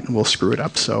it right and we'll screw it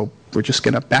up, so we're just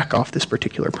going to back off this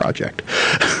particular project.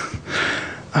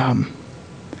 And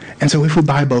so if we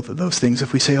buy both of those things,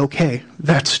 if we say, okay,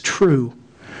 that's true,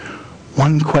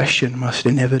 one question must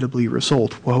inevitably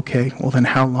result. Well, okay, well then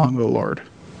how long, O Lord?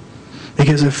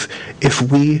 Because if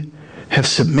we have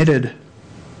submitted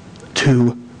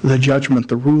to the judgment,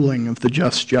 the ruling of the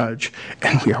just judge,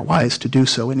 and we are wise to do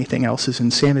so, anything else is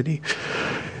insanity,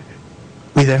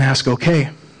 we then ask, okay,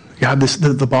 God,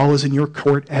 the ball is in your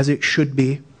court as it should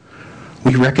be.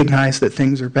 We recognize that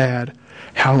things are bad.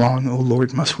 How long, O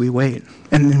Lord, must we wait?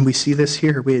 And then we see this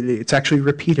here. It's actually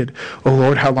repeated. O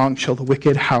Lord, how long shall the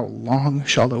wicked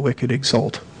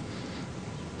exult?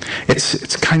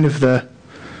 It's kind of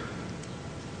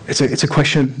it's a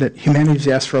question that humanity's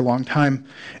asked for a long time,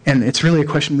 and it's really a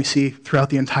question we see throughout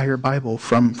the entire Bible,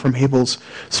 from Abel's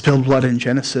spilled blood in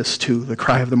Genesis to the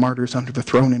cry of the martyrs under the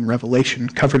throne in Revelation,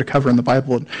 cover to cover in the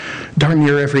Bible, and darn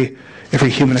near every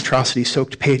human atrocity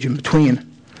soaked page in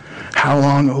between. How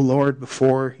long, O Lord,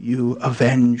 before you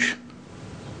avenge?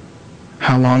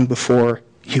 How long before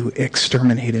you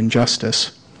exterminate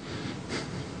injustice?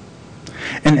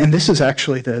 And this is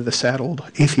actually the sad old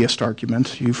atheist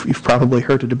argument. You've probably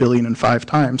heard it 1,005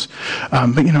 times.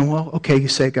 But okay, you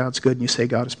say God's good and you say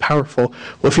God is powerful.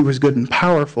 Well, if he was good and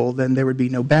powerful, then there would be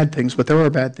no bad things. But there are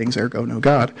bad things, ergo no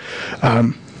God.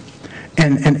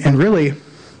 And really,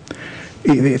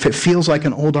 if it feels like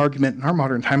an old argument in our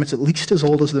modern time, it's at least as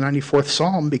old as the 94th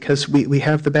Psalm, because we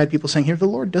have the bad people saying here, the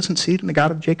Lord doesn't see it and the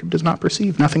God of Jacob does not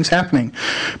perceive. Nothing's happening.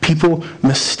 People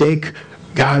mistake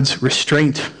God's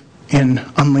restraint in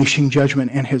unleashing judgment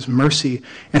and his mercy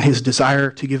and his desire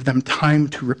to give them time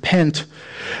to repent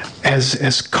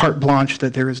as carte blanche,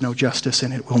 that there is no justice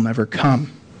and it will never come.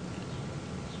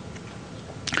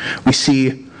 We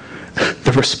see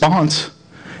the response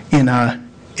in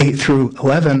 8 through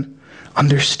 11.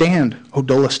 Understand, O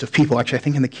dullest of people. Actually, I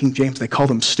think in the King James they call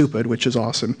them stupid, which is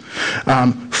awesome.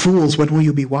 Fools, when will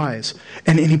you be wise?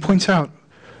 And he points out,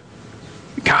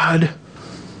 God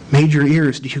made your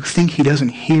ears. Do you think he doesn't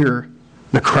hear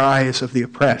the cries of the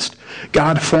oppressed?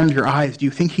 God formed your eyes. Do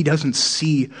you think he doesn't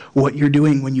see what you're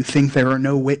doing when you think there are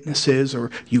no witnesses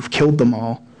or you've killed them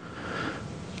all?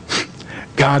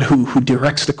 God who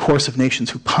directs the course of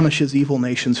nations, who punishes evil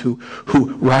nations, who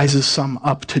rises some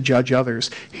up to judge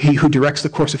others, he who directs the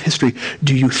course of history.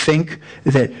 Do you think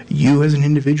that you as an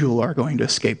individual are going to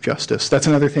escape justice? That's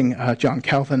another thing John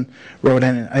Calvin wrote,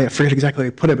 and I forget exactly how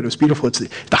he put it, but it was beautiful. It's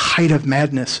the height of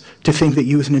madness to think that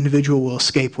you as an individual will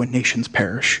escape when nations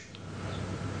perish.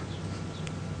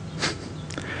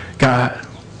 God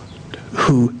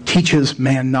who teaches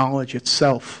man knowledge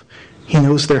itself. He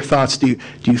knows their thoughts. Do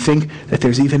you think that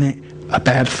there's even a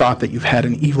bad thought that you've had,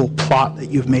 an evil plot that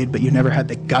you've made, but you never had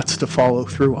the guts to follow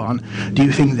through on? Do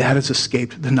you think that has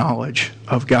escaped the knowledge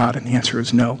of God? And the answer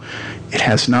is no, it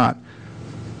has not.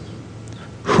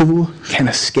 Who can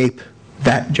escape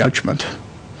that judgment?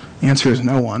 The answer is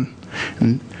no one.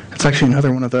 And it's actually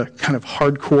another one of the kind of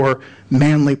hardcore,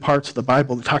 manly parts of the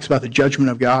Bible that talks about the judgment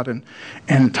of God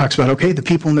and talks about, okay, the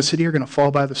people in the city are going to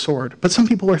fall by the sword, but some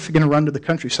people are going to run to the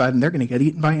countryside and they're going to get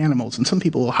eaten by animals, and some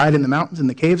people will hide in the mountains and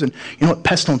the caves, and you know what?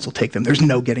 Pestilence will take them. There's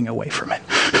no getting away from it.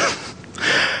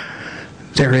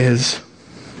 There is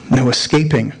no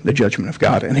escaping the judgment of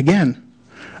God. And again,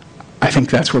 I think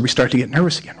that's where we start to get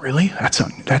nervous again. Really?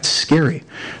 That's scary.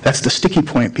 That's the sticky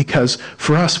point, because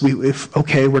for us, we're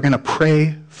going to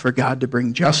pray for God to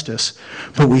bring justice,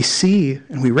 but we see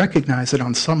and we recognize that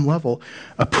on some level,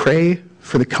 a pray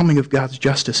for the coming of God's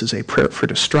justice is a prayer for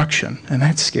destruction, and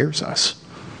that scares us.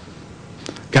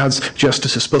 God's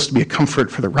justice is supposed to be a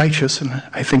comfort for the righteous, and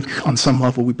I think on some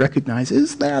level we recognize,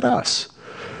 is that us?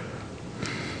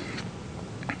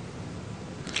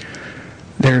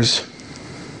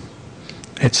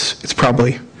 It's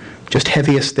probably just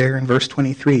heaviest there in verse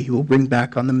 23. He will bring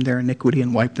back on them their iniquity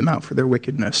and wipe them out for their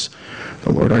wickedness.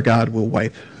 The Lord our God will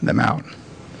wipe them out. And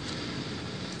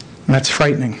that's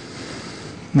frightening.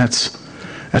 That's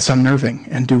That's unnerving.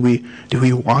 And do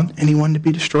we want anyone to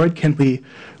be destroyed? Can we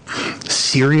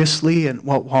seriously, and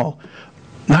while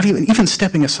not even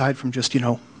stepping aside from just,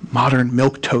 modern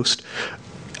milquetoast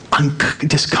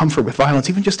discomfort with violence,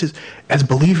 even just as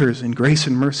believers in grace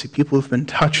and mercy, people who've been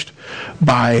touched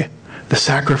by the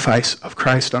sacrifice of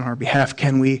Christ on our behalf,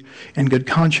 can we, in good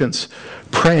conscience,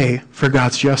 pray for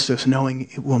God's justice, knowing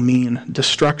it will mean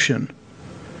destruction?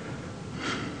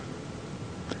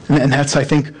 And that's, I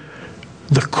think,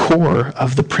 the core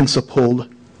of the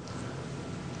principled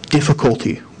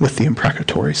difficulty with the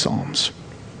imprecatory Psalms.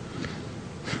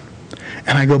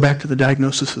 And I go back to the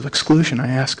diagnosis of exclusion. I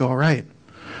ask, all right,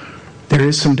 there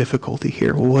is some difficulty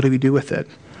here. Well, what do we do with it?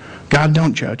 God,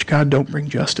 don't judge. God, don't bring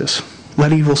justice.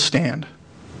 Let evil stand.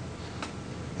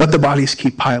 Let the bodies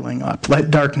keep piling up. Let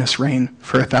darkness reign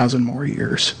for 1,000 more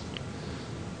years.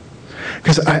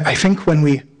 Because I think when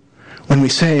we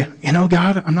say,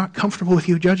 God, I'm not comfortable with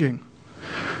you judging.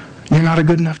 You're not a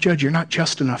good enough judge. You're not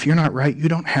just enough. You're not right. You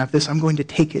don't have this. I'm going to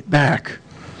take it back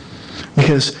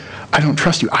because I don't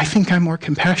trust you. I think I'm more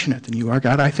compassionate than you are,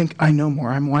 God. I think I know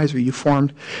more. I'm wiser. You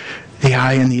formed the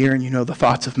eye and the ear, and you know the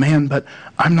thoughts of man, but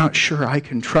I'm not sure I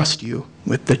can trust you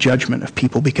with the judgment of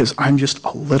people because I'm just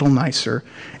a little nicer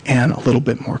and a little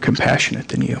bit more compassionate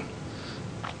than you.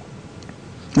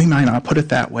 We might not put it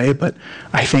that way, but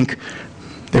I think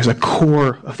there's a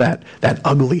core of that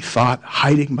ugly thought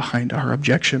hiding behind our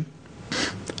objection.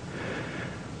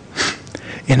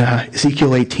 In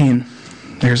Ezekiel 18,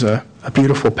 there's a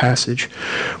beautiful passage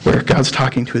where God's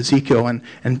talking to Ezekiel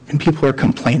and people are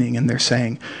complaining and they're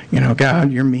saying,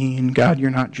 God, you're mean. God, you're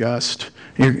not just.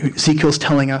 Ezekiel's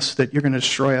telling us that you're going to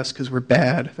destroy us because we're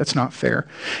bad. That's not fair.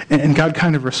 And God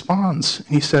kind of responds and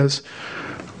he says,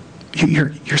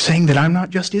 you're saying that I'm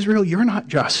not just, Israel? You're not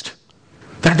just.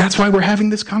 That's why we're having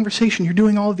this conversation. You're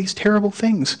doing all of these terrible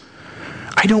things.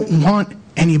 I don't want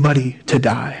anybody to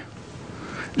die.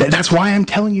 That's why I'm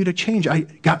telling you to change. And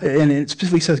it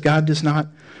specifically says God does not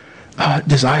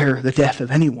desire the death of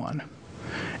anyone.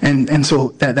 And so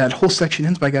that whole section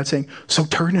ends by God saying, so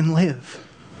turn and live.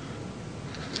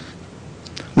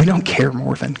 We don't care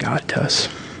more than God does.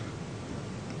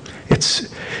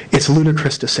 It's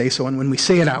ludicrous to say so, and when we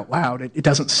say it out loud, it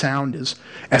doesn't sound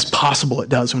as possible it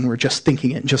does when we're just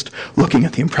thinking it and just looking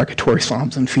at the imprecatory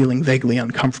Psalms and feeling vaguely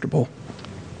uncomfortable.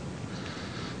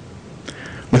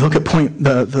 We look at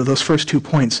those first 2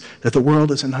 points, that the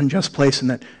world is an unjust place and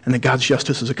that God's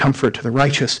justice is a comfort to the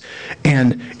righteous.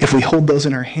 And if we hold those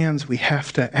in our hands, we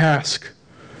have to ask,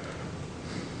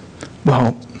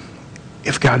 well,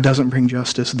 if God doesn't bring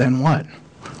justice, then what?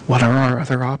 What are our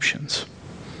other options?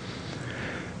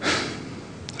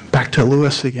 Back to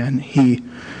Lewis again, he,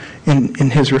 in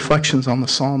his reflections on the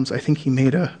Psalms, I think he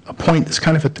made a point that's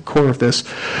kind of at the core of this,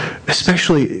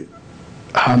 especially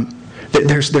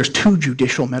there's 2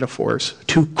 judicial metaphors,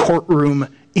 2 courtroom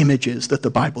images that the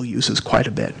Bible uses quite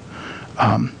a bit.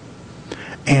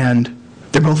 And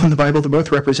they're both in the Bible, they're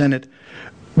both represented,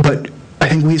 but I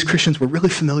think we as Christians, we're really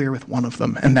familiar with one of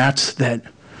them, and that's that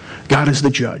God is the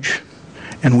judge.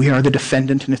 And we are the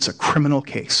defendant, and it's a criminal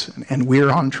case, and we're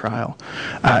on trial.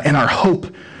 And our hope,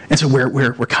 and so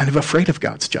we're kind of afraid of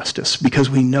God's justice because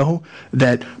we know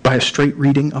that by a straight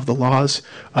reading of the laws,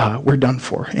 we're done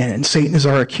for. And Satan is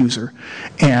our accuser.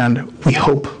 And we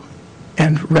hope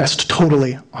and rest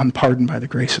totally on pardon by the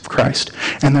grace of Christ.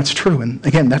 And that's true. And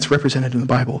again, that's represented in the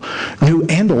Bible, New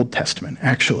and Old Testament,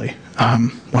 actually.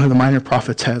 One of the minor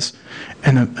prophets has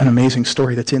an amazing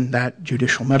story that's in that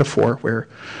judicial metaphor where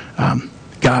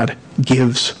God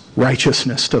gives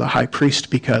righteousness to the high priest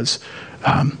because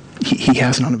he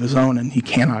has none of his own and he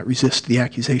cannot resist the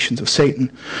accusations of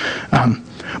Satan.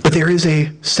 But there is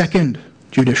a second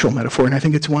judicial metaphor, and I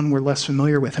think it's one we're less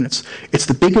familiar with, and it's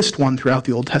the biggest one throughout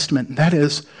the Old Testament, and that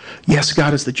is, yes,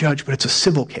 God is the judge, but it's a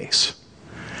civil case.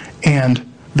 And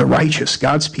the righteous,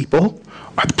 God's people,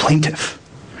 are the plaintiff,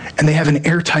 and they have an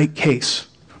airtight case.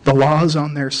 The law is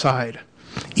on their side.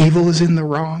 Evil is in the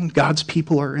wrong, God's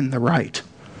people are in the right.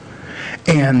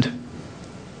 And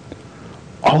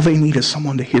all they need is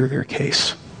someone to hear their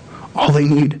case. All they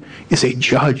need is a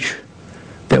judge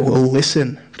that will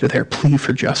listen to their plea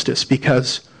for justice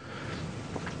because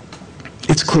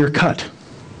it's clear cut.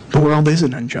 The world is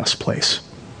an unjust place.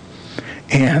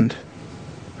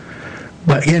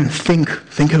 But again,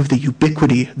 think of the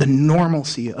ubiquity, the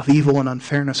normalcy of evil and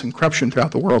unfairness and corruption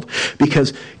throughout the world,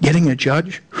 because getting a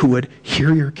judge who would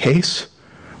hear your case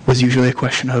was usually a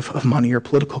question of money or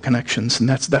political connections, and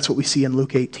that's what we see in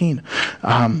Luke 18,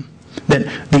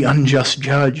 that the unjust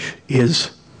judge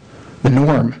is the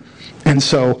norm. And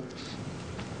so,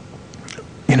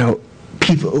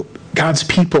 God's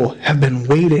people have been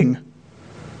waiting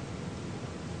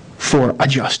for a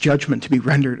just judgment to be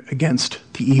rendered against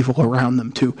the evil around them,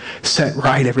 to set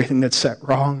right everything that's set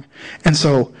wrong. And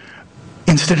so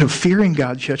instead of fearing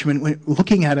God's judgment, when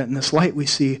looking at it in this light, we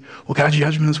see, well, God's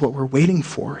judgment is what we're waiting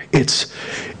for.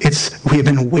 We have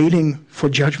been waiting for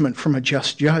judgment from a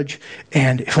just judge,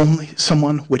 and if only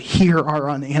someone would hear our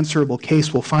unanswerable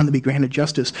case, we'll finally be granted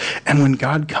justice. And when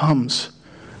God comes,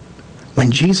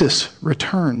 when Jesus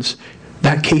returns,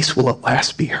 that case will at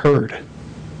last be heard.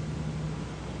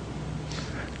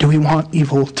 Do we want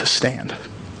evil to stand?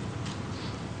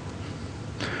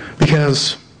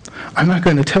 Because I'm not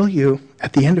going to tell you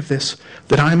at the end of this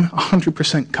that I'm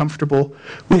 100% comfortable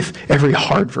with every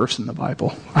hard verse in the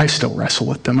Bible. I still wrestle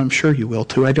with them. I'm sure you will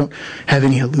too. I don't have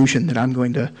any illusion that I'm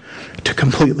going to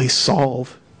completely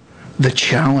solve the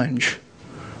challenge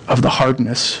of the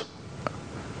hardness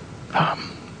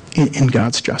in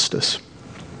God's justice.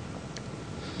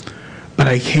 But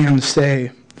I can say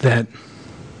that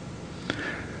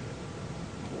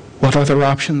what other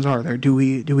options are there? Do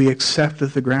we accept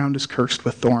that the ground is cursed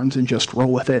with thorns and just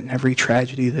roll with it and every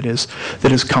tragedy that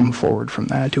has come forward from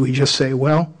that? Do we just say,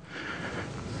 well,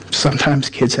 sometimes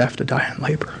kids have to die in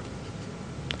labor?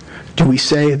 Do we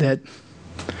say that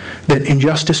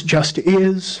injustice just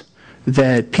is,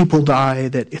 that people die,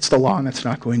 that it's the law and it's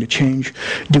not going to change?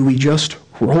 Do we just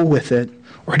roll with it,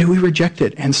 or do we reject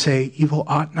it and say evil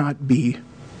ought not be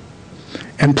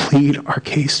and plead our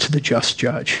case to the just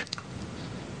judge?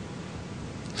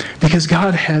 Because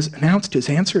God has announced his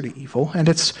answer to evil, and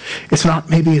it's not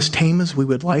maybe as tame as we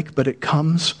would like, but it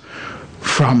comes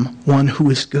from one who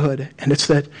is good, and it's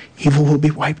that evil will be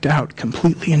wiped out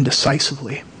completely and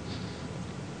decisively.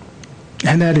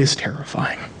 And that is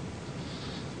terrifying.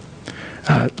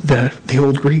 The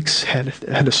old Greeks had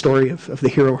a story of the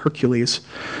hero Hercules,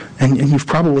 and you've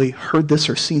probably heard this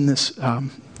or seen this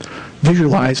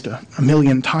visualized a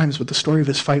million times with the story of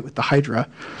his fight with the Hydra.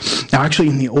 Now, actually,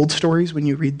 in the old stories, when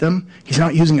you read them, he's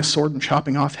not using a sword and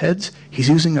chopping off heads. He's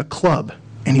using a club,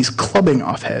 and he's clubbing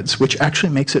off heads, which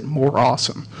actually makes it more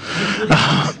awesome.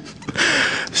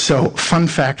 So, fun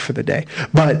fact for the day.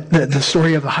 But the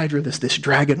story of the Hydra, this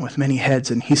dragon with many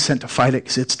heads, and he's sent to fight it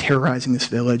because it's terrorizing this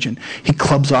village, and he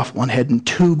clubs off one head, and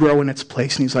two grow in its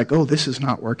place, and he's like, oh, this is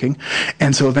not working.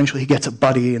 And so eventually he gets a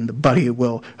buddy, and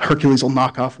Hercules will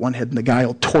knock off one head, and the guy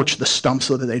will torch the stump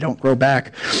so that they don't grow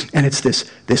back. And it's this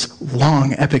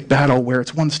long, epic battle where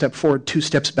it's one step forward, two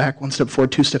steps back, one step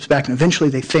forward, two steps back, and eventually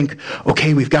they think,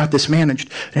 okay, we've got this managed,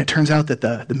 and it turns out that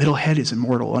the middle head is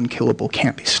immortal, unkillable,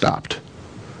 can't be stopped.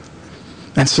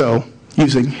 And so,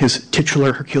 using his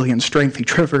titular Herculean strength, he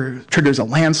triggers a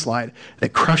landslide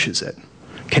that crushes it,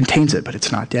 contains it, but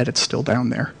it's not dead, it's still down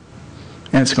there.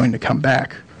 And it's going to come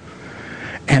back.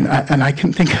 And I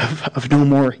can think of no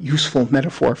more useful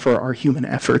metaphor for our human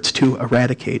efforts to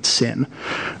eradicate sin.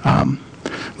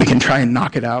 We can try and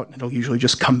knock it out, and it'll usually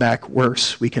just come back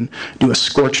worse. We can do a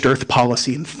scorched earth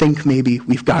policy and think maybe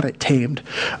we've got it tamed.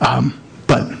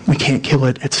 But we can't kill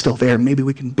it, it's still there. Maybe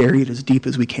we can bury it as deep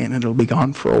as we can and it'll be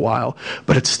gone for a while,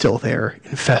 but it's still there,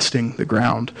 infesting the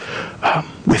ground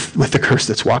with the curse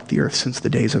that's walked the earth since the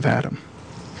days of Adam.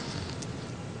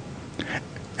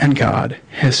 And God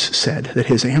has said that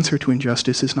his answer to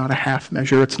injustice is not a half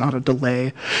measure, it's not a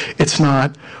delay, it's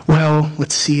not, well,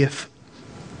 let's see if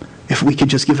we could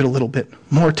just give it a little bit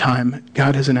more time.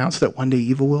 God has announced that one day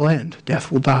evil will end,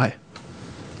 death will die.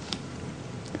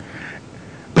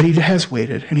 But he has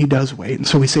waited, and he does wait. And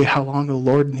so we say, how long, O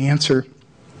Lord? And the answer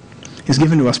is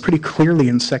given to us pretty clearly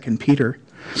in 2 Peter.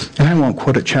 And I won't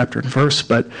quote it chapter and verse,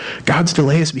 but God's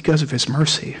delay is because of his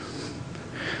mercy.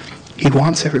 He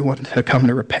wants everyone to come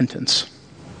to repentance.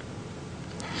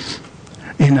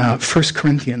 In 1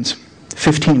 Corinthians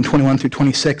 15, 21 through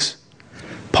 26,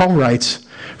 Paul writes,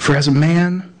 For as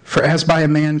by a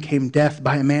man came death,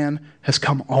 by a man has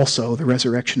come also the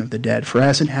resurrection of the dead. For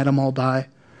as in Adam all die,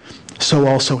 so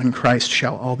also in Christ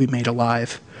shall all be made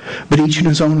alive. But each in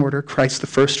his own order, Christ the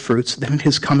first fruits, then at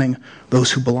his coming,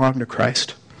 those who belong to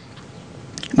Christ.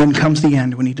 Then comes the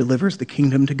end when he delivers the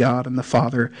kingdom to God and the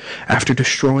Father, after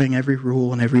destroying every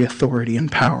rule and every authority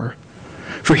and power.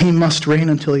 For he must reign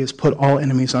until he has put all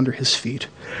enemies under his feet.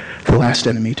 The last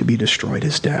enemy to be destroyed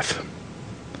is death.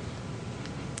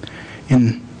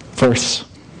 In verse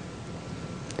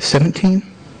 17?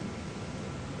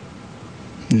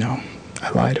 No. I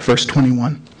lied. Verse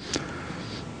 21.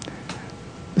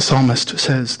 The psalmist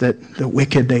says that the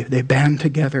wicked, they band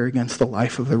together against the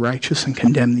life of the righteous and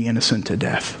condemn the innocent to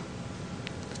death.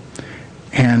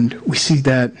 And we see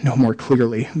that no more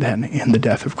clearly than in the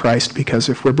death of Christ, because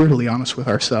if we're brutally honest with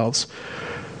ourselves,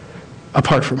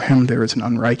 apart from him there is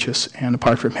none righteous, and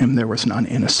apart from him there was none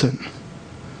innocent.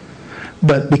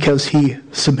 but because he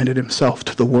submitted himself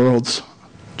to the world's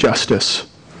justice,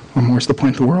 or more's the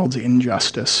point, the world's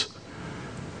injustice,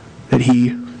 that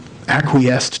he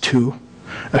acquiesced to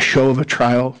a show of a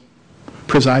trial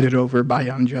presided over by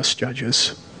unjust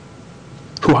judges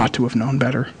who ought to have known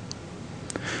better.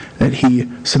 That he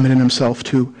submitted himself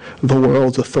to the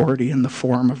world's authority in the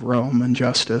form of Rome and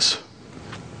justice,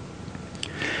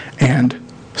 and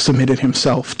submitted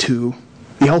himself to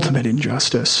the ultimate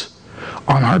injustice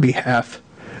on our behalf,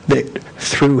 that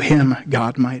through him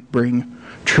God might bring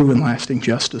true and lasting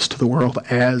justice to the world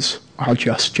as our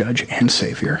just judge and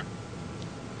Savior.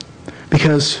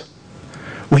 Because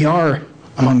we are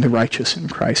among the righteous in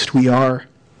Christ. We are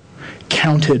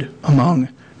counted among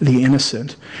the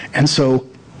innocent. And so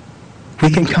we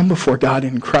can come before God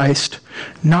in Christ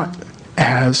not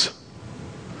as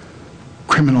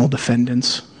criminal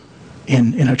defendants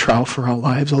in a trial for our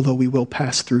lives, although we will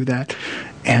pass through that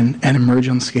and emerge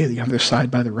unscathed the other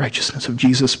side by the righteousness of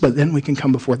Jesus. But then we can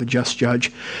come before the just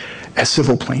judge as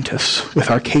civil plaintiffs with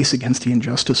our case against the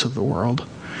injustice of the world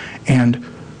and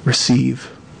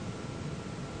receive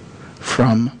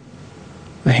from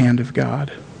the hand of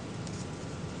God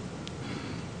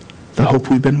the hope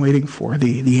we've been waiting for,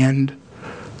 the end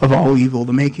of all evil,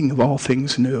 the making of all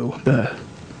things new, the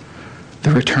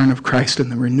return of Christ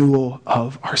and the renewal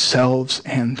of ourselves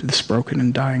and this broken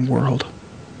and dying world.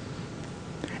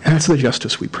 And that's the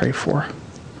justice we pray for.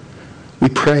 We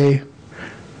pray,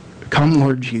 come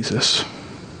Lord Jesus,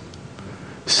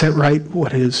 set right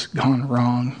what has gone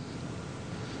wrong.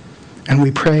 And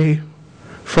we pray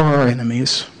for our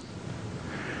enemies,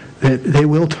 that they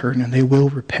will turn and they will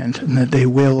repent and that they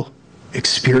will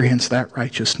experience that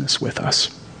righteousness with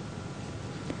us.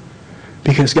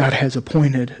 Because God has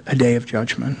appointed a day of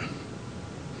judgment.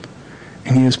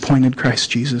 And he has appointed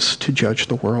Christ Jesus to judge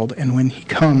the world. And when he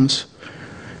comes,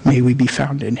 may we be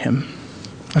found in him.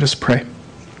 Let us pray.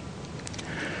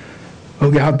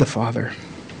 O God the Father,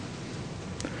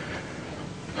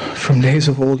 from days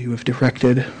of old you have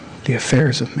directed the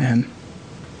affairs of men.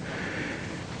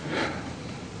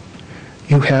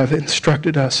 You have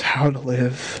instructed us how to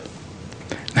live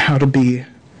and how to be,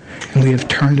 and we have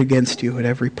turned against you at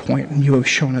every point, and you have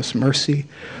shown us mercy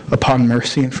upon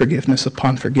mercy and forgiveness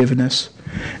upon forgiveness,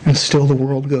 and still the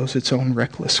world goes its own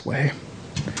reckless way.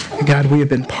 And God, we have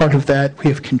been part of that, we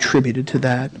have contributed to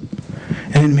that,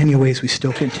 and in many ways we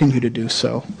still continue to do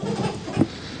so.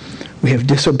 We have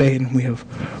disobeyed and we have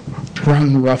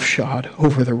run roughshod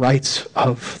over the rights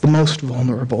of the most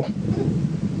vulnerable.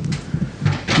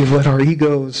 We've let our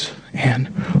egos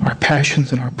and our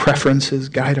passions and our preferences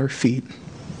guide our feet,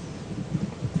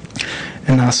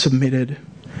 and not submitted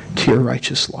to your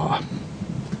righteous law.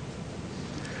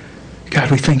 God,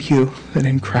 we thank you that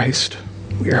in Christ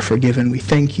we are forgiven. We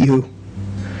thank you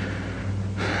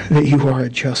that you are a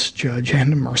just judge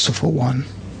and a merciful one,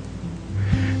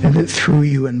 and that through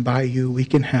you and by you we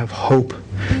can have hope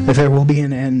that there will be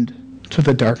an end to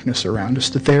the darkness around us,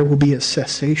 that there will be a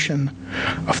cessation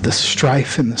of the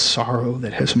strife and the sorrow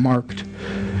that has marked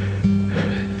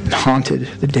and haunted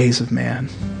the days of man.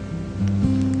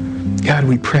 God,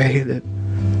 we pray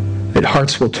that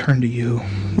hearts will turn to you,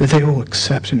 that they will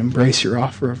accept and embrace your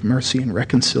offer of mercy and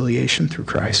reconciliation through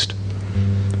Christ,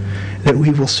 that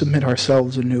we will submit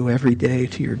ourselves anew every day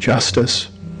to your justice,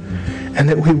 and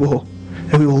that we will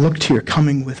look to your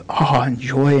coming with awe and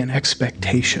joy and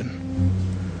expectation,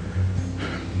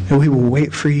 that we will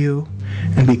wait for you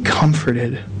and be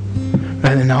comforted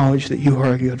by the knowledge that you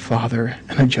are a good Father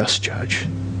and a just judge.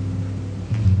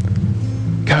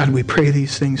 God, we pray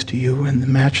these things to you in the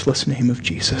matchless name of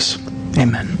Jesus.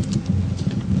 Amen.